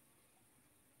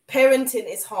 Parenting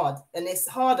is hard, and it's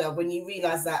harder when you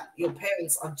realize that your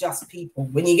parents are just people.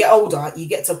 When you get older, you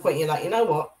get to a point you're like, you know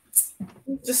what?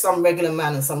 Just some regular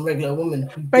man and some regular woman.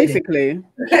 Basically.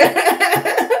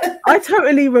 I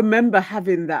totally remember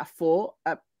having that thought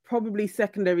at probably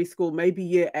secondary school, maybe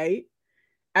year 8,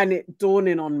 and it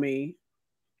dawning on me.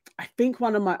 I think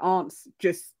one of my aunts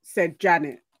just said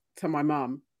Janet to my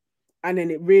mum, and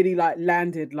then it really like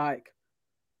landed like,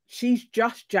 she's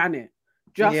just Janet,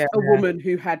 just a woman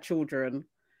who had children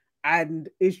and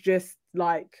is just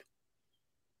like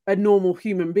a normal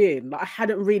human being. Like I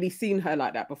hadn't really seen her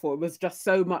like that before. It was just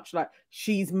so much like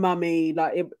she's mummy.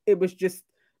 Like it was just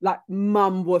like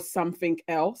mum was something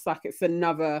else. Like it's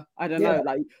another, I don't know,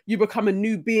 like you become a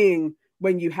new being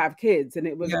when you have kids. And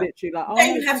it was literally like, oh,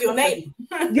 you have your name.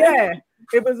 Yeah.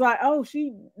 It was like, oh,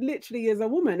 she literally is a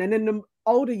woman. And then the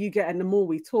older you get and the more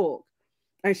we talk,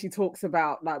 and she talks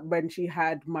about like when she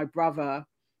had my brother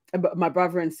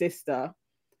and sister,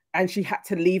 and she had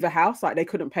to leave a house, like they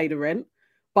couldn't pay the rent,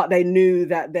 but they knew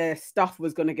that their stuff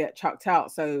was going to get chucked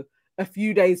out. So a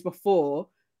few days before,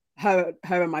 her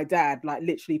and my dad like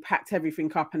literally packed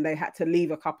everything up, and they had to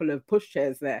leave a couple of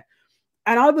pushchairs there.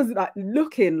 And I was like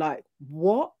looking like,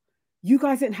 what? You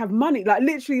guys didn't have money? Like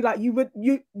literally, like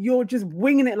you're just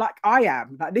winging it like I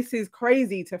am. Like this is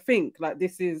crazy to think like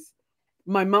this is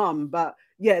my mum. But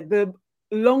yeah, the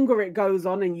longer it goes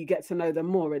on and you get to know them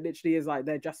more, it literally is like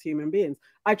they're just human beings.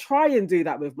 I try and do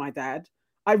that with my dad.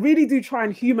 I really do try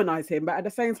and humanize him, but at the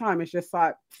same time, it's just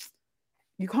like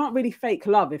you can't really fake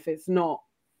love if it's not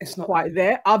quite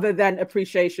there, other than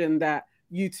appreciation that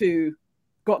you two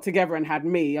got together and had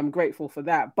me. I'm grateful for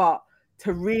that. But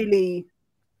to really,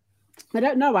 I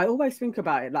don't know, I always think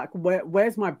about it like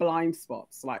where's my blind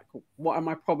spots? Like what am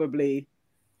I probably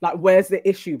like, where's the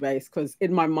issue base? Because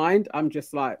in my mind, I'm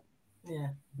just like, yeah,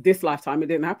 this lifetime it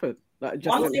didn't happen. Like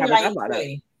just one thing like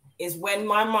that is when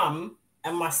my mum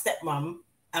and my stepmom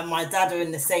and my dad are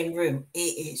in the same room, it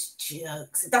is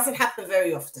jokes. It doesn't happen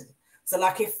very often. So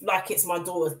like if it's my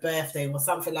daughter's birthday or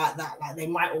something like that, like they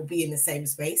might all be in the same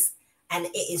space, and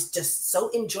it is just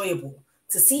so enjoyable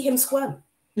to see him squirm,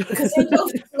 because they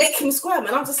both make him squirm.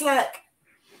 And I'm just like,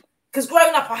 because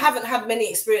growing up, I haven't had many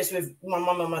experience with my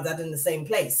mum and my dad in the same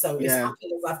place. So it's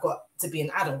something that I've got to be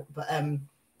an adult. But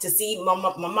to see my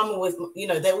mum always, you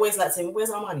know, they're always like saying, where's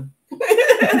our money?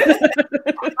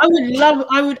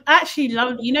 I would actually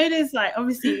love, you know, there's like,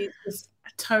 obviously it's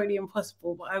totally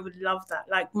impossible, but I would love that.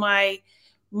 Like my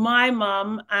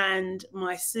mum and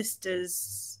my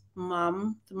sister's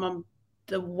mum,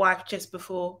 the wife just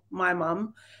before my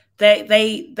mum,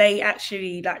 they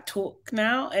actually like talk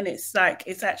now, and it's like,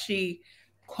 it's actually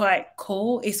quite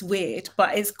cool. It's weird,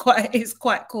 but it's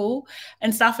quite cool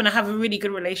and stuff. And I have a really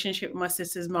good relationship with my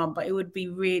sister's mum, but it would be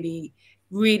really,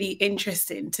 really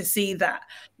interesting to see that,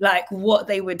 like what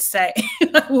they would say.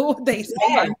 What would they say?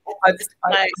 I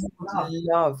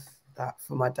love that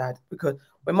for my dad, because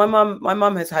when my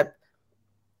mum has had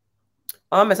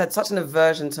such an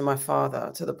aversion to my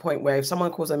father, to the point where if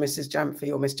someone calls her Mrs.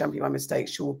 Jamphy or Miss Jamphy by mistake,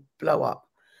 she will blow up.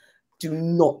 Do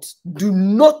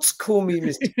not call me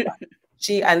Mr.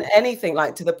 Jamphy. And anything,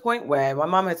 like, to the point where my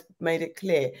mum has made it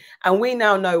clear, and we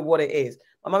now know what it is.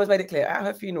 My mum has made it clear at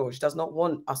her funeral, she does not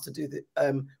want us to do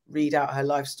the read out her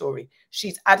life story.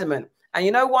 She's adamant. And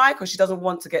you know why? Because she doesn't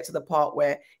want to get to the part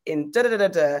where in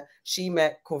she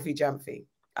met Kofi Jamphy.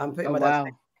 I'm putting my dad's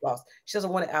name last. She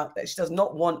doesn't want it out there. She does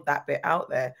not want that bit out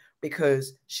there,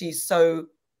 because she's so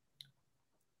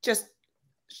just.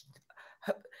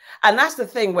 And that's the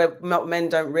thing where men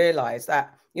don't realize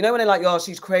that, you know, when they're like, oh,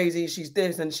 she's crazy, she's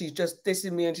this, and she's just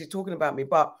dissing me and she's talking about me.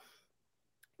 But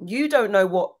you don't know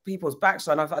what people's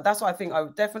backstory. And that's what I think I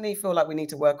definitely feel like we need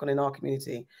to work on in our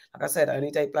community. Like I said, I only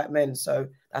date Black men, so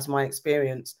that's my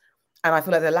experience. And I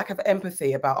feel like there's a lack of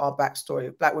empathy about our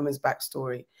backstory, Black women's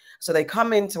backstory. So they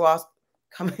come into us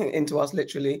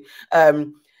literally.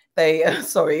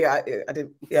 Sorry, I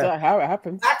didn't. Yeah, that's how it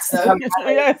happens.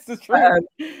 Yes, it's true.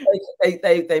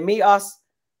 They meet us.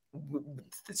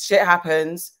 Shit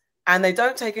happens. And they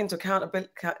don't take into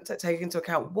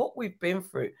account what we've been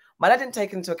through. My dad didn't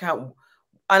take into account,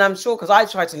 and I'm sure, because I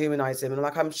tried to humanize him, and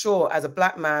like, I'm sure as a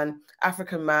Black man,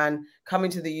 African man, coming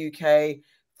to the UK,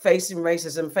 facing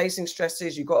racism, facing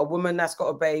stresses, you've got a woman that's got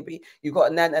a baby, you've got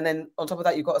and then on top of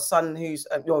that, you've got a son who's,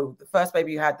 the first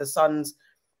baby you had, the son's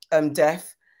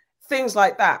deaf, things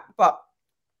like that. But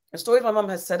the stories my mum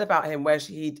has said about him, where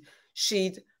she'd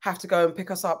have to go and pick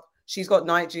us up. She's got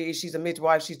night duty, she's a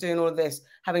midwife, she's doing all of this,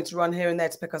 having to run here and there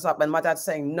to pick us up. And my dad's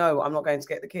saying, no, I'm not going to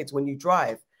get the kids. When you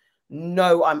drive,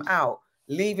 no, I'm out.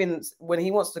 Leaving, when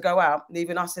he wants to go out,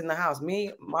 leaving us in the house.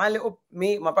 My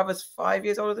brother's 5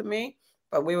 years older than me,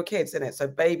 but we were kids, innit? So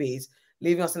babies,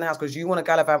 leaving us in the house because you want to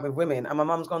gallivant with women, and my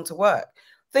mum's gone to work.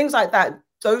 Things like that,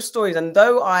 those stories. And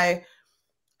though I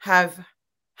have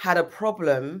had a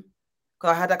problem,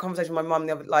 because I had that conversation with my mum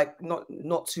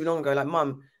not too long ago, like,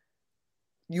 Mum,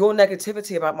 your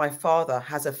negativity about my father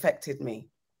has affected me,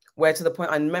 where to the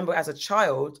point I remember as a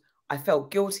child, I felt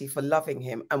guilty for loving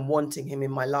him and wanting him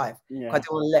in my life. Yeah. I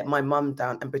didn't want to let my mum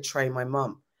down and betray my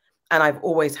mum. And I've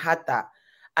always had that.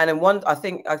 And in I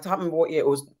can't remember what year it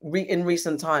was, in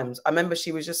recent times, I remember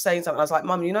she was just saying something. I was like,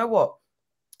 Mum, you know what?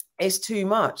 It's too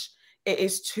much. It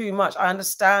is too much. I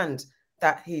understand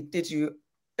that he did you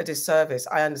a disservice.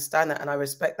 I understand that and I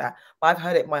respect that. But I've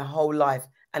heard it my whole life,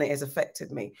 and it has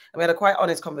affected me. And we had a quite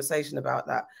honest conversation about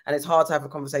that. And it's hard to have a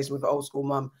conversation with an old school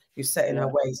mum who's set in her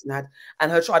ways and her. I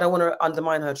don't want to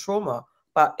undermine her trauma,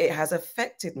 but it has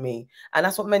affected me. And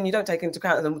that's what men, you don't take into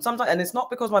account. And sometimes, and it's not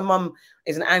because my mum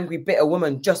is an angry, bitter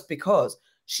woman, just because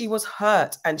she was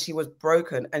hurt and she was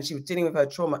broken and she was dealing with her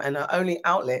trauma, and her only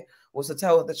outlet was to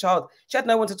tell the child. She had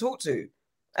no one to talk to.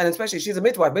 And especially she's a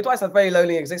midwife. Midwives have very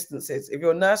lonely existences. If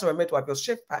you're a nurse or a midwife, your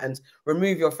shift patterns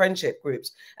remove your friendship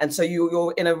groups. And so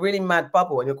you're in a really mad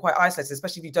bubble and you're quite isolated,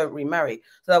 especially if you don't remarry.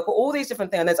 So I've got all these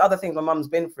different things. And there's other things my mum's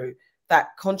been through that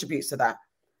contributes to that.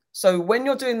 So when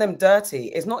you're doing them dirty,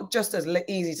 it's not just as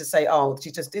easy to say, oh,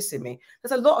 she's just dissing me.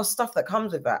 There's a lot of stuff that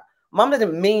comes with that. Mum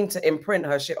didn't mean to imprint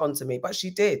her shit onto me, but she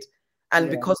did. And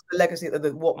because of the legacy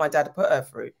of what my dad put her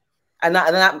through.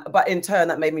 But in turn,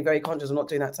 that made me very conscious of not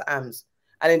doing that to Ams.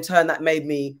 And in turn, that made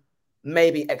me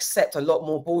maybe accept a lot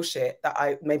more bullshit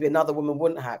that maybe another woman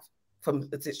wouldn't have from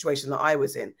the situation that I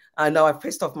was in. I know I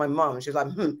pissed off my mum. She was like,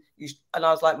 and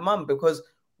I was like, Mum, because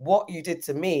what you did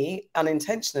to me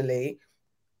unintentionally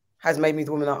has made me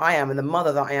the woman that I am and the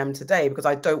mother that I am today, because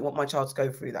I don't want my child to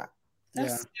go through that.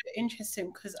 That's so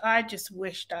interesting, because I just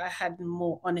wish that I had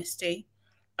more honesty.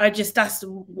 That's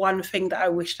one thing that I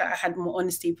wish that I had more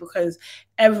honesty, because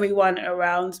everyone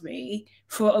around me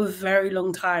for a very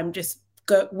long time just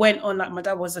went on like my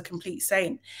dad was a complete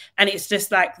saint. And it's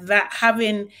just like that,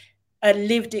 having a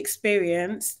lived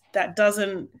experience that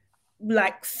doesn't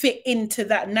like fit into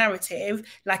that narrative,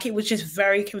 like it was just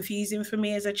very confusing for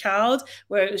me as a child,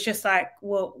 where it was just like,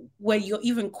 well, where you're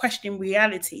even questioning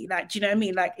reality, like, do you know what I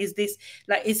mean? Like, is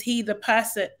he the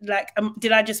person, like,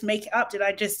 did I just make it up, did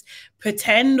I just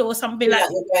pretend or something? Like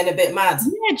you're going a bit mad.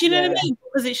 Yeah, do you know what I mean?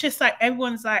 Because it's just like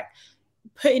everyone's like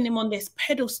putting him on this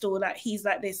pedestal, that he's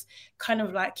like this kind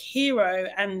of like hero,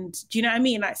 and do you know what I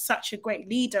mean, like such a great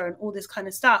leader and all this kind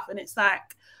of stuff. And it's like,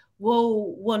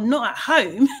 well, not at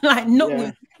home, like not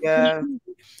with.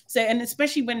 So, and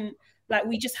especially when like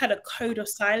we just had a code of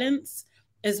silence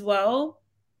as well.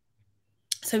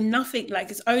 So nothing, like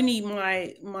it's only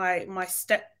my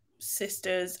step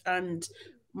sisters and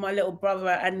my little brother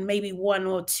and maybe one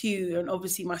or two, and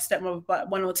obviously my stepmother, but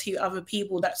one or two other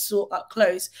people that saw up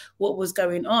close what was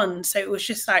going on. So it was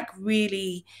just like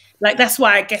really, like, that's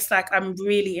why I guess like I'm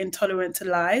really intolerant to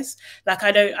lies. Like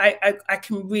I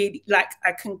can really, like,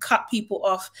 I can cut people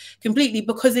off completely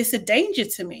because it's a danger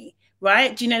to me,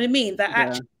 right? Do you know what I mean? That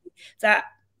actually, that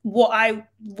what I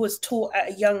was taught at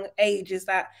a young age is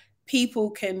that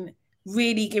people can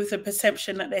really give the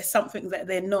perception that there's something that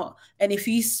they're not, and if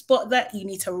you spot that, you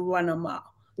need to run them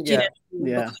up. Do you know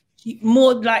what I mean?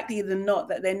 More likely than not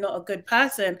that they're not a good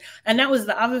person. And that was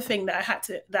the other thing that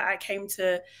I came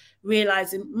to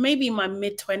realize in maybe my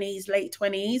mid-20s, late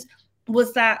 20s,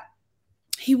 was that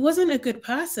he wasn't a good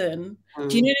person.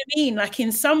 Do you know what I mean? Like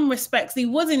in some respects, he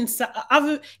wasn't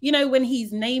other, you know, when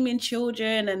he's naming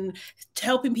children and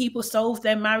helping people solve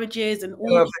their marriages and all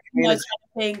that kind of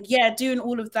thing. Yeah, doing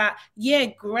all of that. Yeah,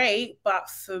 great.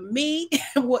 But for me,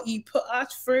 what you put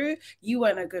us through, you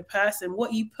weren't a good person.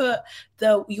 What you put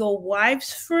your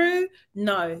wives through,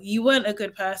 no, you weren't a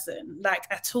good person, like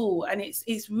at all. And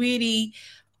it's really,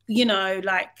 you know,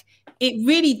 like it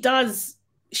really does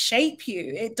shape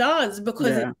you. It does, because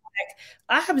it's like,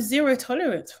 I have zero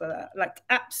tolerance for that, like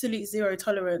absolute zero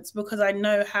tolerance, because I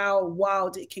know how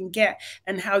wild it can get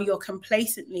and how your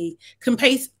complacency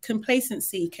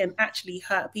can actually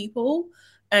hurt people.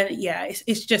 And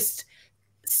it's just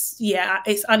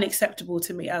it's unacceptable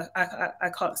to me.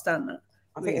 I can't stand that.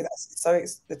 I think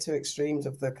it's the two extremes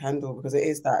of the candle, because it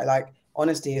is that, like,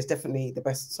 honesty is definitely the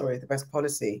best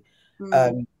policy.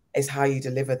 Is how you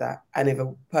deliver that. And if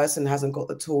a person hasn't got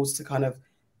the tools to kind of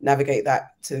navigate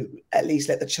that, to at least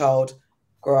let the child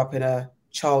grow up in a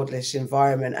childish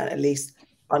environment and at least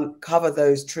uncover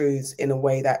those truths in a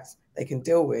way that they can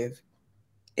deal with,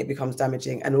 it becomes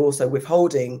damaging. And also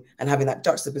withholding and having that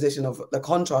juxtaposition of the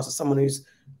contrast of someone who's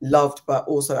loved but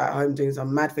also at home doing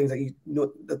some mad things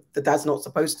that the dad's not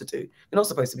supposed to do. You're not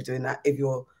supposed to be doing that if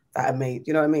you're that mate.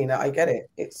 You know what I mean? I get it.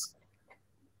 It's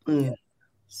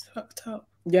fucked up.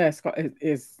 Yeah, it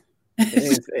is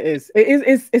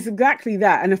exactly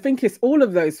that. And I think it's all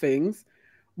of those things.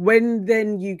 When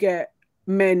then you get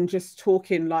men just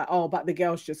talking like, oh, but the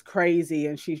girl's just crazy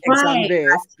and she's just done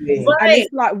this. And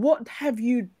it's like, what have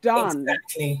you done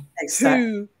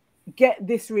to get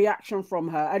this reaction from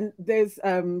her? And there's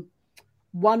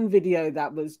one video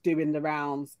that was doing the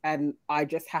rounds, and I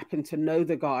just happened to know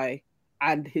the guy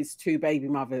and his two baby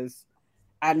mothers,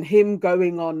 and him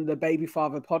going on the Baby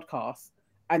Father podcast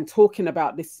and talking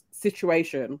about this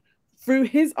situation through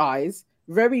his eyes,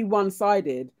 very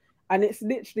one-sided. And it's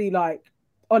literally like,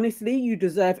 honestly, you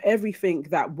deserve everything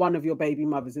that one of your baby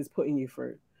mothers is putting you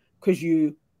through, because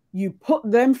you put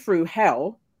them through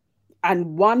hell,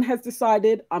 and one has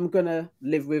decided, I'm going to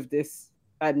live with this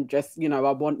and just, you know,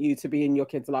 I want you to be in your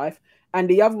kid's life. And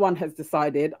the other one has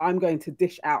decided, I'm going to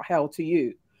dish out hell to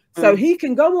you. So he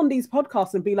can go on these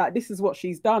podcasts and be like, this is what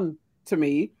she's done to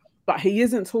me. but he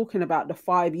isn't talking about the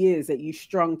 5 years that you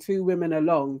strung 2 women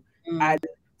along and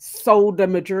sold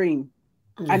them a dream.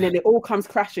 And then it all comes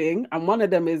crashing. And one of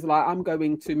them is like, I'm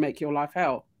going to make your life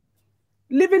hell.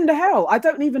 Live in the hell. I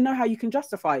don't even know how you can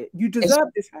justify it. You deserve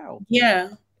this hell.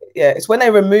 Yeah. Yeah. It's when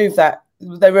they remove that,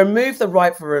 they remove the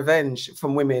right for revenge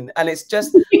from women. And it's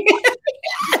just... he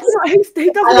doesn't mention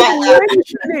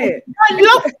it. I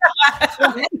love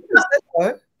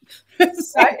that.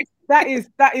 That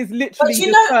is literally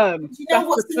the term. You know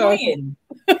what's annoying?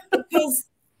 Because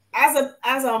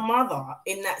as a mother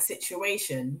in that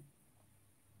situation,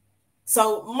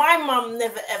 so my mum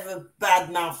never ever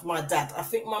badmouthed my dad. I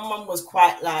think my mum was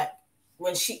quite like,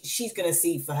 when she's gonna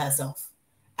see for herself,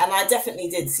 and I definitely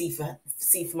did see for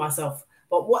myself.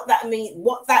 But what that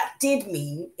did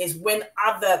mean is when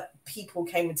other people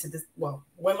came into this, well,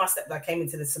 when my stepdad came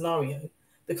into the scenario,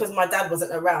 because my dad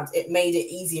wasn't around, it made it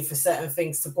easier for certain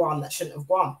things to go on that shouldn't have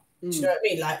gone. Do you know what I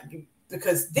mean? Like,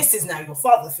 because this is now your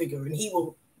father figure, and he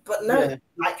will. But no,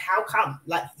 like, how come?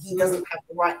 Like, he doesn't have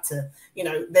the right to. You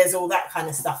know, there's all that kind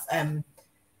of stuff.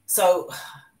 So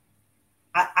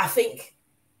I think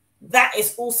that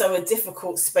is also a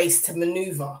difficult space to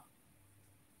maneuver.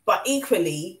 But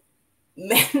equally,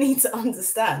 men need to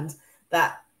understand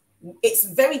that it's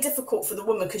very difficult for the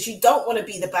woman, because you don't want to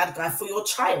be the bad guy for your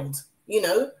child. You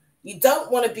know, you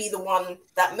don't want to be the one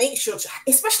that makes your,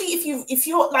 especially if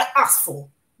you're like us four,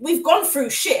 we've gone through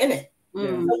shit, innit? So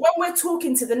when we're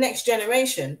talking to the next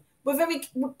generation, we're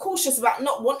cautious about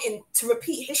not wanting to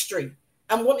repeat history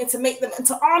and wanting to make them and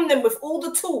to arm them with all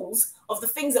the tools of the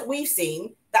things that we've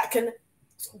seen that can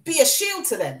be a shield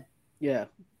to them. Yeah.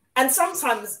 And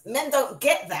sometimes men don't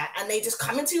get that, and they just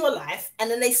come into your life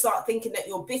and then they start thinking that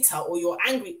you're bitter or you're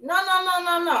angry. No.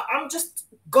 I'm just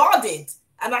guarded,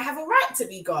 and I have a right to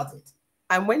be guarded.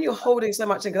 And when you're holding so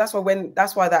much in, because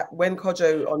that's why when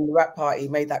Kojo on the rap party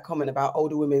made that comment about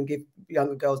older women give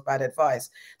younger girls bad advice,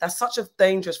 that's such a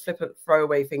dangerous flippant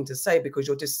throwaway thing to say, because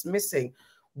you're dismissing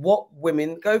what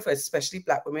women go through, especially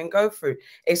Black women go through.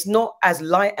 It's not as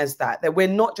light as that. That we're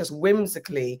not just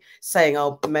whimsically saying,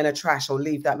 "Oh, men are trash," or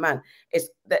 "Leave that man." It's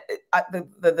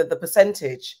the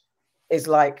percentage is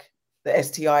like the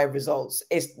STI results.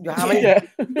 It's how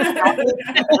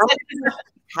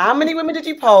many women did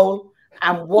you poll,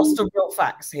 and what's the real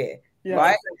facts here,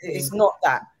 right? It's not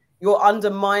that. You're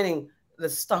undermining the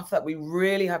stuff that we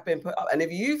really have been put up. And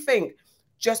if you think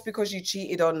just because you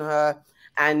cheated on her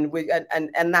and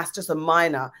that's just a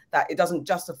minor, that it doesn't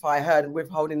justify her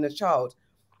withholding the child,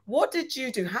 what did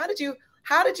you do? How did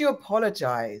you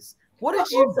apologize? What did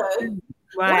you do?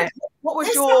 Right. What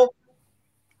was your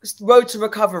road to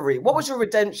recovery? What was your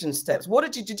redemption steps?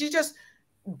 Did you just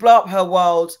blow up her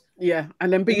world? Yeah,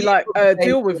 and then be like,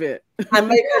 deal with it. And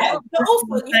make but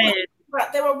also,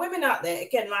 there are women out there,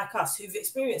 again, like us, who've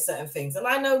experienced certain things. And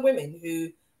I know women who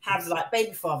have like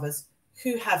baby fathers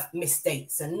who have missed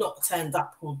dates and not turned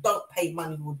up, or don't pay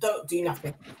money, or don't do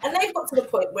nothing. And they've got to the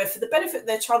point where, for the benefit of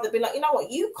their child, they'll be like, you know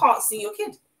what, you can't see your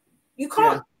kid. You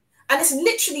can't. Yeah. And it's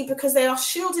literally because they are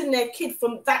shielding their kid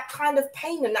from that kind of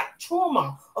pain and that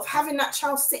trauma of having that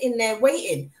child sitting there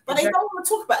waiting. But they don't want to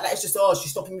talk about that. It's just, oh, she's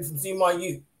stopping me from seeing my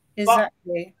you.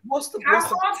 Exactly. You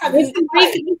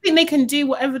think they can do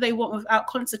whatever they want without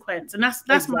consequence, and that's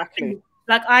exactly my thing.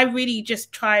 Like, I really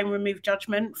just try and remove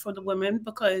judgment for the women,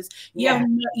 because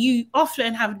you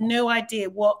often have no idea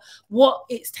what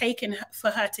it's taken for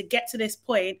her to get to this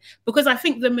point. Because I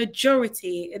think the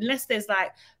majority, unless there's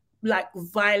like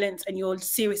violence and you're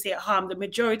seriously at harm, the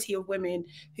majority of women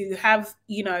who have,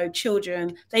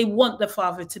 children, they want the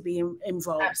father to be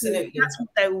involved. Absolutely. That's what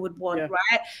they would want,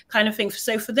 right? Kind of thing.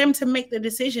 So for them to make the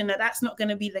decision that that's not going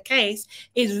to be the case,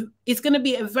 it's going to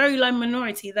be a very low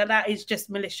minority that is just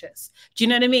malicious. Do you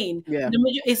know what I mean? Yeah.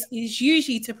 It's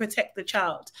usually to protect the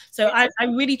child. So I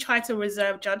really try to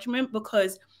reserve judgment,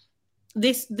 because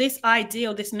this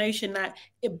ideal, this notion that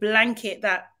it blanket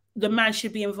that the man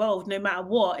should be involved no matter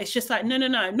what. It's just like, no.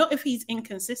 Not if he's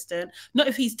inconsistent, not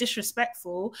if he's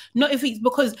disrespectful, not if he's,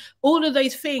 because all of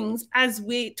those things, as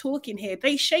we're talking here,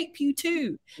 they shape you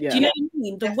too. Yeah. Do you know what I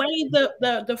mean? The way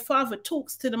the father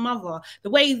talks to the mother, the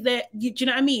way that, do you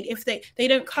know what I mean? If they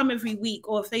don't come every week,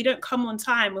 or if they don't come on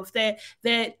time, or if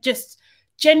they're just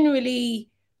generally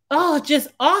just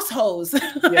assholes.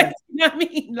 Yeah. You know what I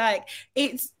mean? Like,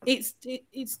 it's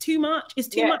too much. It's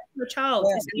too much for a child.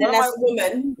 Yeah. And as a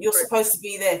woman, you're supposed to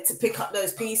be there to pick up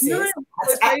those pieces and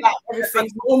act like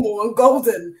everything's normal and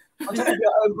golden. I'm talking about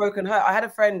your own broken heart. I had a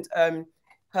friend,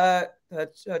 her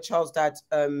child's dad,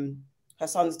 her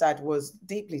son's dad was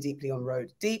deeply on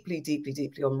road, deeply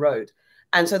on road.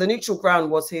 And so the neutral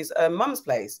ground was his mum's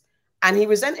place. And he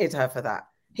resented her for that.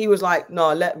 he was like,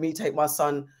 no, let me take my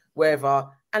son wherever.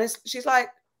 And she's like,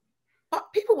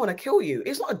 but people want to kill you.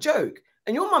 It's not a joke.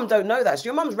 And your mum don't know that. So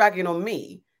your mum's ragging on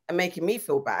me and making me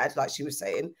feel bad, like she was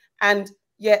saying. And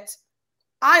yet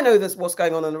I know this what's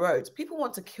going on the roads. People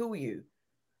want to kill you.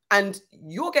 And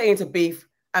you're getting into beef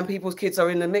and people's kids are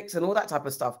in the mix and all that type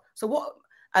of stuff. So what?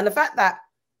 And the fact that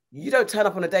you don't turn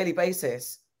up on a daily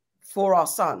basis for our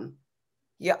son.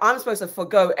 Yeah, I'm supposed to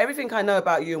forgo everything I know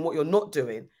about you and what you're not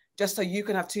doing just so you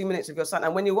can have 2 minutes with your son.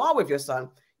 And when you are with your son,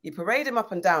 you parade him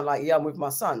up and down like, yeah, I'm with my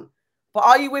son. But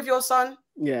are you with your son?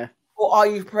 Yeah. Or are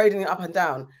you parading it up and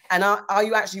down? And are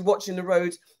you actually watching the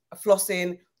roads,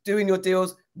 flossing, doing your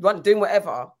deals, doing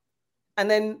whatever? And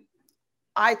then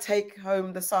I take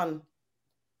home the son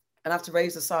and have to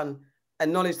raise the son,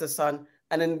 acknowledge the son,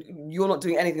 and then you're not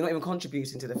doing anything, not even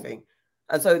contributing to the thing.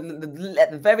 And so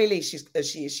at the very least,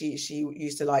 she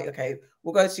used to like, okay,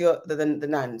 we'll go to the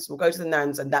nans. We'll go to the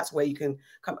nans, and that's where you can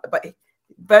come. But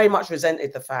very much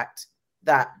resented the fact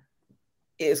that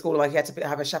it's called like he had to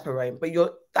have a chaperone. But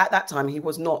at that time, he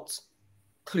was not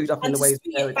clued up in the ways.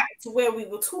 And to get back to where we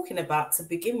were talking about to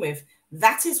begin with,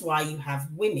 that is why you have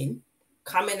women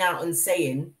coming out and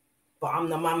saying, but I'm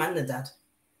the mum and the dad.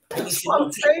 And you should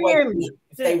not take away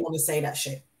if they want to say that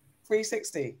shit.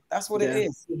 360. That's what it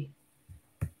is.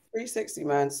 360,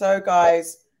 man. So,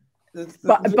 guys.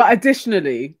 But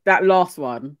additionally, that last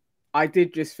one, I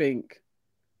did just think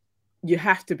you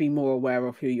have to be more aware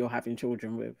of who you're having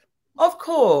children with. Of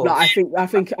course. Like,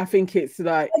 I think it's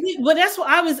like. Well, that's what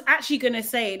I was actually going to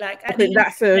say. Like, I think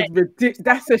that's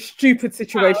a stupid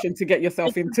situation to get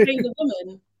yourself into. The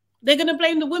woman. They're going to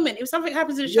blame the women. If something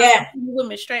happens in the show, the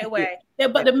women straight away. Yeah,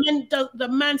 but the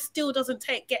man still doesn't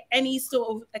get any sort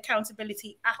of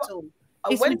accountability at all.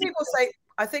 When people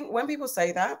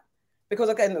say that, because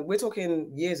again, we're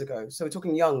talking years ago, so we're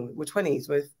talking young, we're 20s,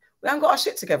 we haven't got our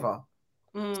shit together.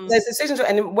 There's decisions,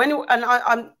 and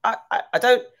I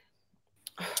don't.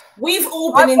 We've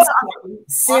all been in some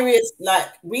serious, like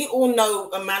we all know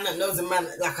a man that knows a man.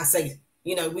 Like I say,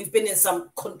 you know, we've been in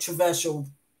some controversial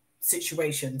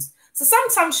situations. So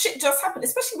sometimes shit just happens,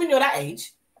 especially when you're that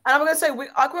age. And I'm going to say,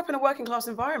 I grew up in a working class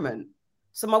environment.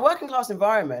 So my working class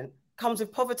environment comes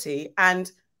with poverty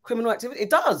and criminal activity. It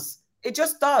does. It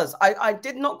just does. I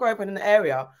did not grow up in an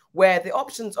area where the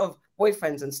options of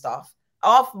boyfriends and stuff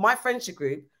are my friendship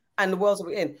group and the worlds that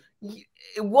we're in.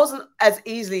 It wasn't as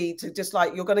easily to just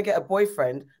like, you're going to get a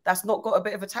boyfriend that's not got a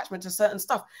bit of attachment to certain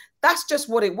stuff. That's just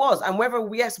what it was. And whether,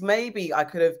 yes, maybe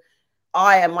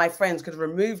I and my friends could have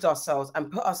removed ourselves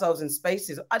and put ourselves in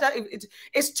spaces.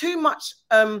 It's too much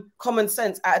common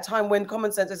sense at a time when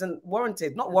common sense isn't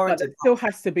warranted. Not warranted. But there still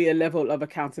has to be a level of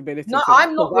accountability. No,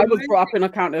 I'm not. I was brought up in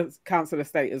a council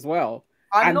estate as well,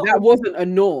 and that wasn't a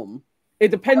norm. It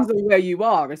depends on where you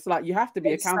are. It's like you have to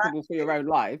be accountable for your own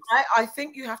life. I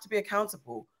think you have to be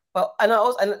accountable. But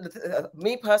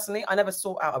me personally, I never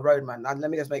sought out a roadman. And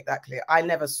let me just make that clear. I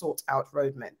never sought out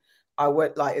roadmen. I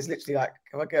went like, it's literally like,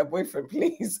 can I get a boyfriend,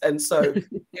 please? And so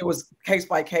it was case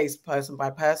by case, person by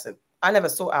person. I never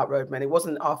sought out roadmen. It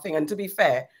wasn't our thing. And to be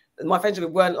fair, my friends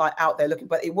weren't like out there looking,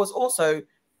 but it was also,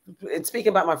 speaking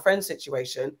about my friend's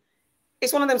situation,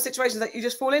 it's one of them situations that you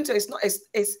just fall into. It's not,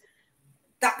 it's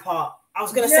that part. I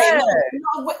was going to say,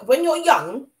 no, when you're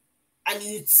young and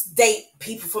you date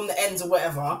people from the ends or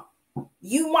whatever,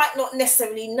 you might not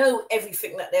necessarily know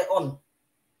everything that they're on.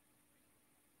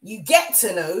 You get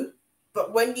to know,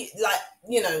 but when you like,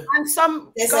 you know, and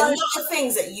there's a lot of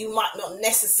things that you might not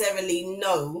necessarily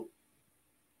know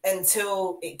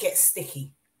until it gets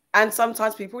sticky. And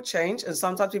sometimes people change, and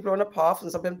sometimes people are on a path,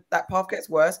 and sometimes that path gets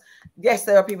worse. Yes,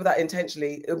 there are people that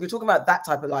intentionally, if we're talking about that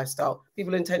type of lifestyle,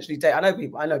 people intentionally date. I know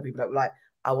people that were like,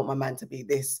 I want my man to be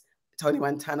this Tony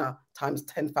Montana times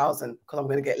 10,000 because I'm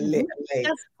going to get lit and laid.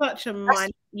 That's such a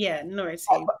mind. Yeah, no, it's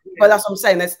but that's what I'm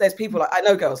saying. There's people like, I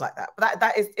know girls like that, but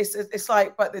that is it's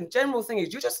like, but the general thing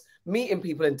is you're just meeting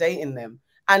people and dating them,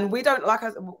 and we don't like.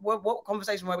 What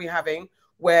conversation were we having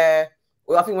where?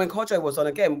 Well, I think when Kojo was on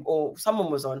again, or someone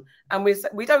was on, and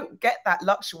we don't get that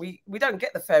luxury. We don't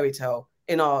get the fairy tale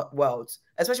in our worlds,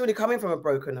 especially when you're coming from a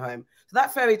broken home. So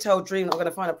that fairy tale dream, I'm going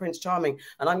to find a Prince Charming,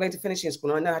 and I'm going to finish in school,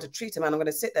 and I know how to treat him, and I'm going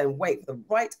to sit there and wait for the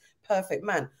right, perfect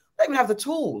man. I don't even have the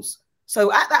tools.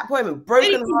 So at that point,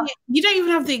 you don't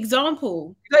even have the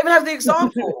example. You don't even have the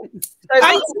example. How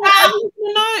are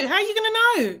you going to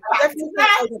know?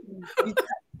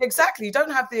 Exactly. You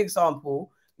don't have the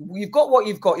example. You've got what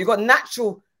you've got. You've got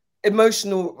natural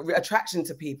emotional attraction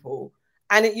to people.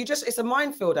 And it's a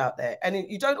minefield out there. And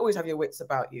you don't always have your wits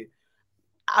about you.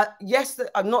 Yes,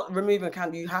 I'm not removing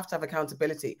accountability. You have to have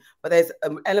accountability. But there's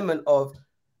an element of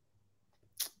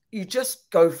you just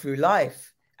go through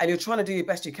life. and you're trying to do your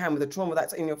best you can with the trauma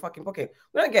that's in your fucking pocket.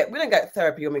 We don't get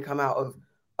therapy when we come out of.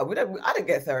 I didn't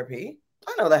get therapy.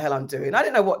 I know what the hell I'm doing. I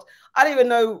didn't even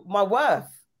know my worth.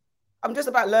 I'm just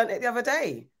about learning it the other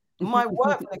day. My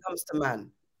worth when it comes to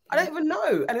man. I don't even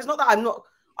know. And it's not that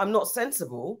I'm not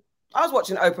sensible. I was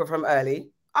watching Oprah from early.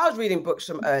 I was reading books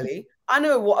from early. I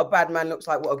know what a bad man looks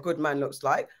like, what a good man looks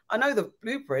like. I know the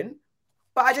blueprint,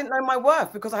 but I didn't know my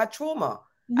worth because I had trauma.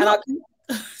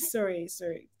 Sorry,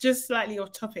 just slightly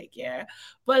off topic, yeah.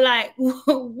 But like,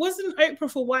 wasn't Oprah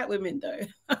for white women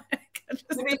though?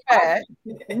 To be fair,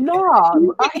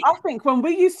 no, I think when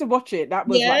we used to watch it, that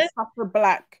was like such a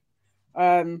black.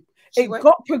 It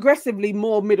got progressively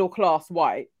more middle class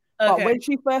white, but when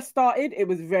she first started, it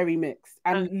was very mixed,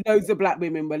 and loads of black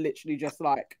women were literally just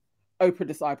like Oprah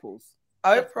disciples.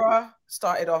 Oprah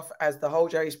started off as the whole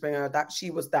Jerry Springer. That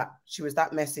she was that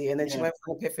messy, and then she went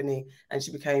for an epiphany, and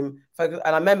she became focused.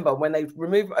 And I remember when they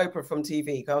removed Oprah from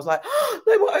TV, I was like, oh,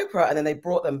 no more Oprah. And then they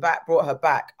brought her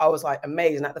back. I was like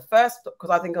amazed. At the first, because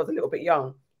I think I was a little bit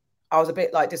young, I was a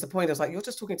bit like disappointed. I was like, you're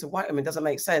just talking to white women, doesn't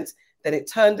make sense. Then it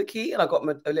turned the key, and I got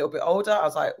a little bit older. I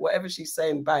was like, whatever she's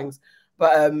saying bangs.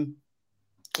 But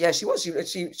yeah, she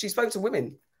spoke to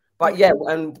women. But yeah,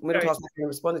 and middle class women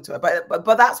responded to her.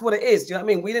 But that's what it is. Do you know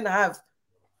what I mean? We didn't have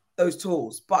those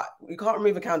tools, but we can't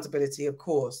remove accountability, of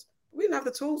course. We didn't have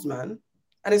the tools, man.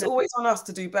 And it's always on us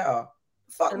to do better.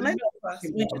 Fuck men.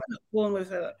 We're just not born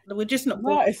with it. We're just not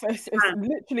born. No, it's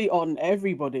literally on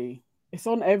everybody. It's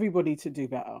on everybody to do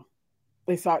better.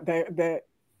 It's like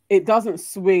it doesn't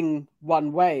swing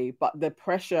one way, but the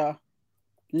pressure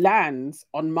lands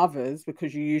on mothers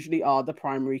because you usually are the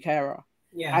primary carer.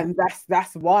 Yeah. And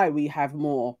that's why we have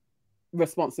more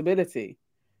responsibility.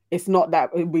 It's not that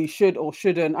we should or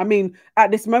shouldn't. I mean,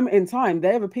 at this moment in time,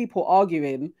 there are people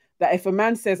arguing that if a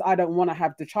man says, I don't want to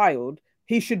have the child,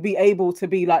 he should be able to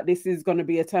be like, this is going to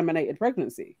be a terminated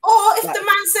pregnancy. Or if the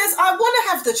man says, I want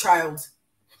to have the child.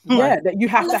 Yeah, that you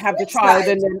have to have the child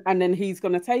and then he's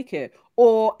going to take it.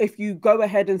 Or if you go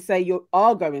ahead and say you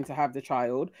are going to have the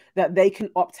child, that they can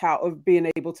opt out of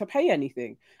being able to pay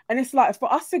anything. And it's like,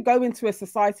 for us to go into a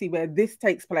society where this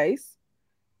takes place,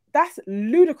 that's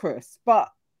ludicrous. But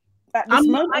at this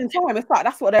moment in time, it's like,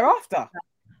 that's what they're after.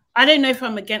 I don't know if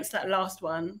I'm against that last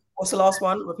one. What's the last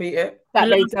one? Repeat it. That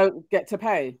they don't get to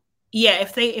pay. Yeah,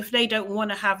 if they don't want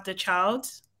to have the child,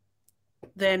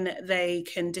 then they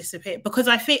can disappear. Because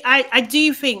I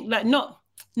do think like not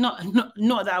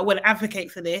that I want to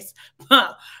advocate for this,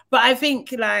 but I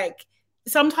think like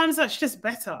sometimes that's just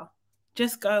better.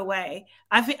 Just go away.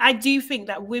 I do think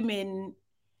that women,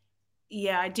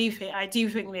 I do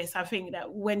think this. I think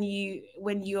that when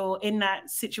you're in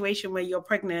that situation where you're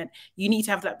pregnant, you need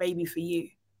to have that baby for you.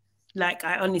 Like,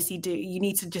 I honestly do. You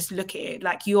need to just look at it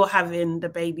like you're having the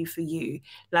baby for you.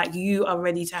 Like, you are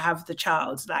ready to have the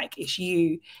child. Like, it's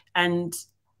you, and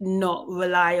not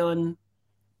rely on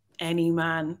any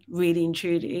man, really and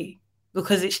truly,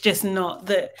 because it's just not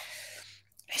that.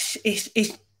 It's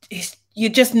you're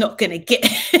just not gonna get.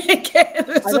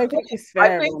 I don't think it's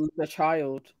fair on the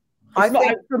child.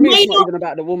 For me, it's not even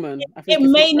about the woman. It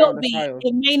may not be.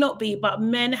 It may not be, but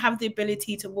men have the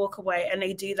ability to walk away, and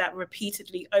they do that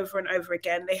repeatedly over and over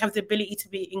again. They have the ability to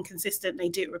be inconsistent. They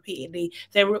do it repeatedly.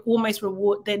 They're almost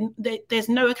reward. There's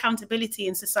no accountability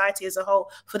in society as a whole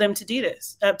for them to do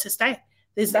this, to stay.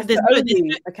 There's no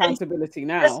accountability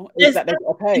now is that they've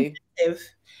got to pay.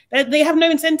 They have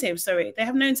no incentive. Sorry, they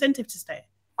have no incentive to stay.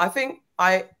 I think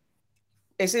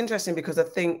it's interesting because I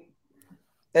think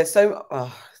there's so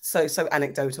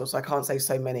anecdotal, so I can't say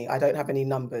so many. I don't have any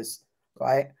numbers,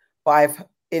 right? But I've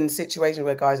in situations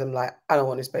where guys, I'm like, I don't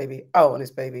want this baby. I don't want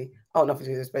this baby. I want nothing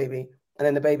to do with this baby. And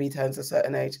then the baby turns a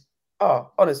certain age.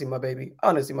 Oh, honestly, my baby.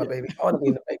 Honestly, my baby. I want to be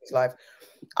in the baby's life.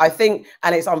 I think,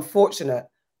 and it's unfortunate,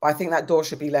 but I think that door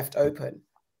should be left open.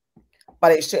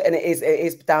 But it should, and it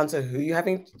is down to who you're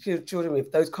having children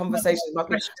with. Those conversations must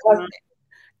be.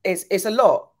 It's a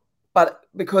lot, but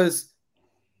because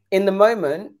in the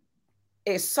moment,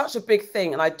 it's such a big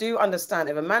thing. And I do understand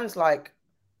if a man's like,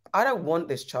 I don't want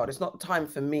this child, it's not time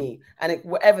for me. And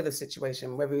whatever the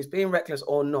situation, whether he's being reckless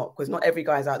or not, because not every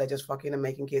guy's out there just fucking and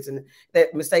making kids, and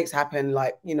mistakes happen,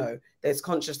 like, you know, there's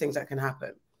conscious things that can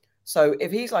happen. So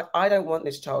if he's like, I don't want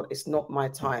this child, it's not my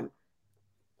time.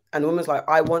 And the woman's like,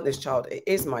 I want this child, it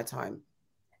is my time.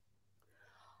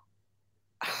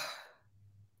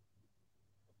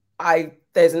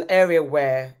 There's an area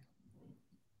where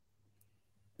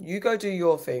you go do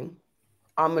your thing,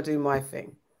 I'm going to do my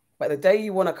thing. But the day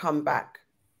you want to come back,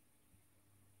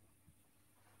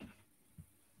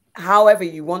 however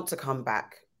you want to come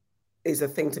back is a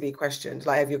thing to be questioned.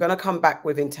 Like, if you're going to come back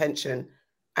with intention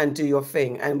and do your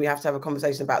thing. And we have to have a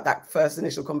conversation about that first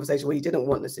initial conversation where you didn't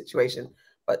want the situation,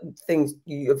 but things,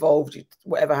 you evolved,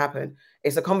 whatever happened.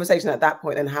 It's a conversation at that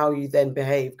point and how you then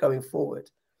behave going forward.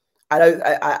 I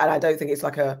don't think it's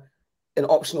like an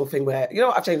optional thing where, you know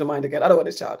what, I've changed my mind again. I don't want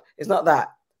this child. It's not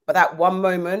that. But that one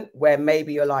moment where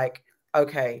maybe you're like,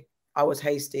 okay, I was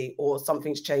hasty or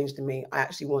something's changed in me. I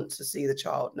actually want to see the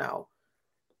child now.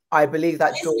 I believe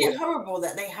that. Isn't it horrible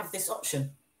that they have this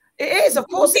option? It is, of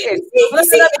course it is.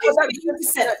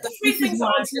 The three things I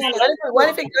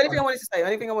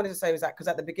only thing I wanted to say was that because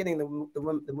at the beginning the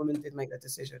woman did make that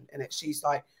decision, and she's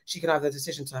like, she can have the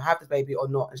decision to have the baby or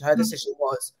not, and her decision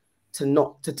was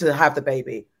to have the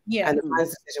baby. Yeah. And the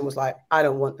man's decision was like, I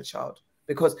don't want the child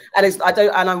because I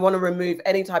want to remove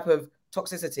any type of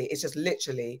toxicity. It's just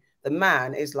literally the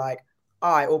man is like,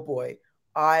 I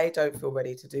don't feel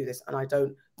ready to do this, and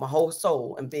my whole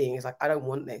soul and being is like, I don't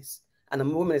want this. And the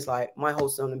woman is like, my whole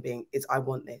soul and being is, I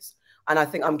want this. And I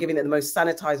think I'm giving it the most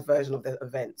sanitized version of the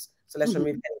events. So let's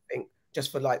remove anything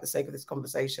just for like the sake of this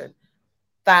conversation.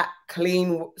 That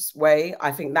clean way,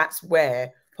 I think that's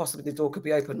where possibly the door could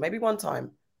be open. Maybe one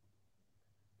time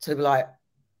to be like,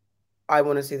 I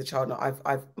want to see the child now.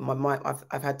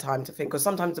 I've had time to think, because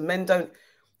sometimes the men don't.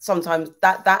 Sometimes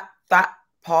that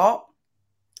part,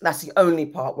 that's the only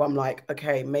part where I'm like,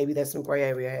 okay, maybe there's some grey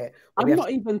area here.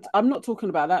 I'm not talking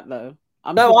about that though.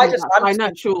 I'm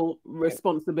financial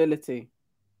responsibility.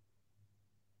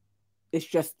 It's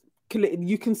just,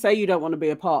 you can say you don't want to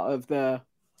be a part of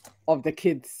the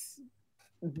kid's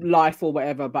life or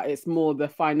whatever, but it's more the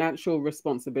financial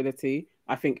responsibility.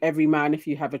 I think every man, if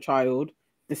you have a child,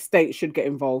 the state should get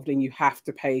involved and you have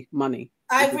to pay money.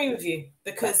 I agree with you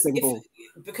because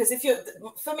if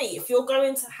you're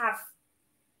going to have,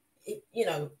 you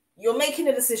know, you're making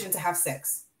a decision to have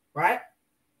sex, right?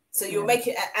 So you're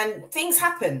making, and things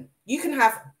happen. You can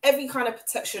have every kind of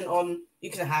protection on. You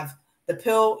can have the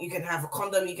pill, you can have a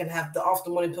condom, you can have the after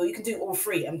morning pill. You can do all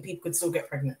three, and people could still get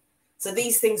pregnant. So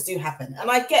these things do happen,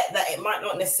 and I get that it might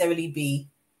not necessarily be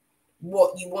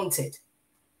what you wanted,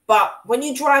 but when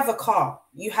you drive a car,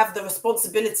 you have the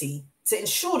responsibility to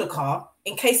insure the car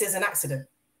in case there's an accident.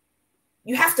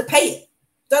 You have to pay it,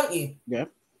 don't you? Yeah.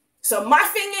 So my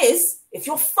thing is, if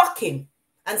you're fucking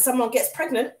and someone gets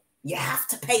pregnant, you have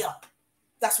to pay up.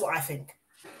 That's what I think.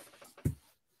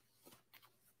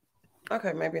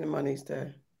 Okay, maybe the money's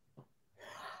there.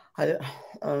 I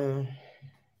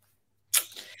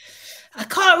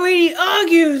can't really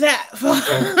argue that.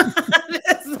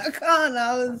 I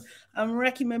can't. I'm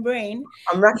racking my brain.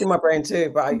 I'm racking my brain too,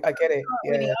 but I get it.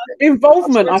 Yeah.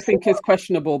 Involvement, I think, is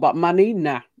questionable, but money,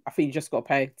 nah. I think you just got to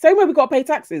pay. Same way we got to pay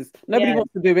taxes. Nobody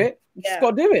wants to do it. You just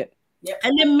got to do it. Yeah.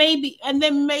 And then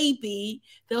maybe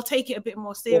they'll take it a bit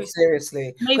more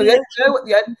seriously. Maybe you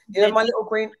know my little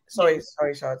green. Sorry,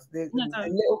 Shad. The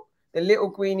little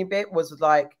greeny bit was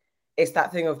like, it's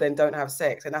that thing of then don't have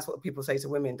sex, and that's what people say to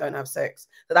women: don't have sex.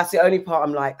 So that's the only part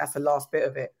I'm like, that's the last bit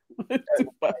of it.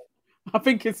 I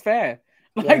think it's fair.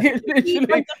 Like it's literally,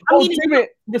 do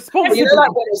it responsibly. You know,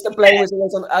 like when it's the blame was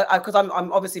always on, because I'm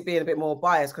obviously being a bit more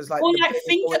biased because like. Well,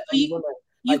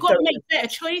 you got to make better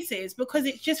choices, because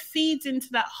it just feeds into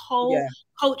that whole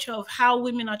culture of how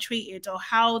women are treated, or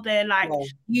how they're like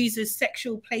used as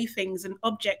sexual playthings and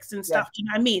objects and stuff. Do you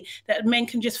know what I mean? That men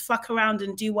can just fuck around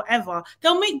and do whatever.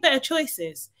 They'll make better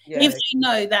choices if they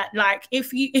know that, like,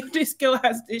 if this girl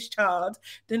has this child,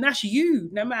 then that's you,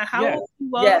 no matter how old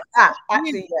you are. That's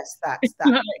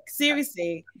like,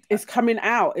 seriously, it's coming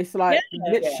out. It's like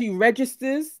she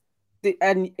registers,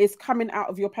 and it's coming out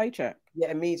of your paycheck.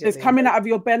 Yeah, immediately. It's coming out of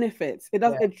your benefits. It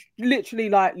does. It's literally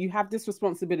like you have this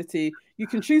responsibility. You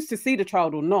can choose to see the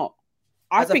child or not.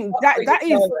 I think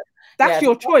that's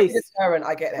your choice.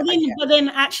 I get it. But then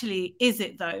actually, is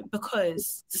it though?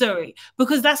 Because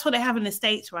that's what they have in the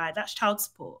States, right? That's child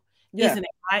support, isn't it?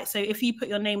 Right. So if you put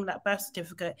your name on that birth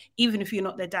certificate, even if you're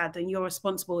not their dad, then you're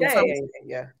responsible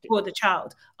for the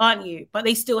child, aren't you? But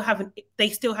they still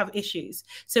have issues.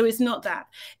 So it's not that.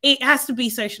 It has to be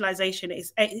socialization.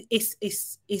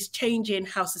 It's changing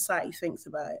how society thinks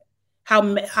about it.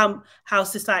 How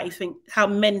society how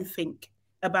men think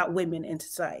about women in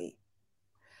society.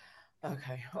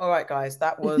 Okay. All right, guys.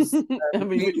 That was.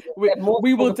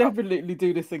 We will definitely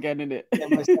do this again, innit? That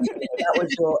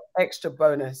was your extra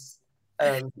bonus.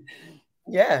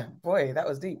 Boy, that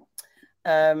was deep.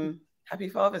 Happy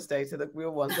Father's Day to the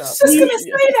real ones out. Just gonna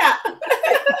say that.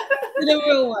 To the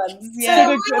real ones,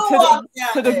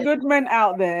 to the good men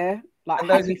out there, like,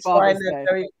 happy Father's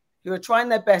Day. Who are trying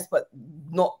their best, but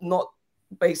not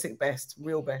basic best,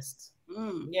 real best.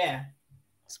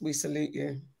 We salute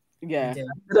you. Yeah. To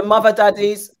the mother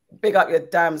daddies, big up your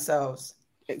damn selves.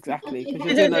 Exactly,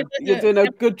 because you're doing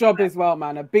a good job as well,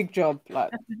 man. A big job.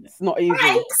 Like, it's not easy.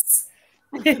 Thanks.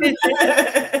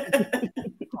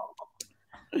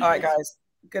 All right, guys.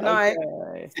 Good night.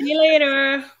 Okay. See you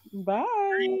later.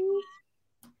 Bye.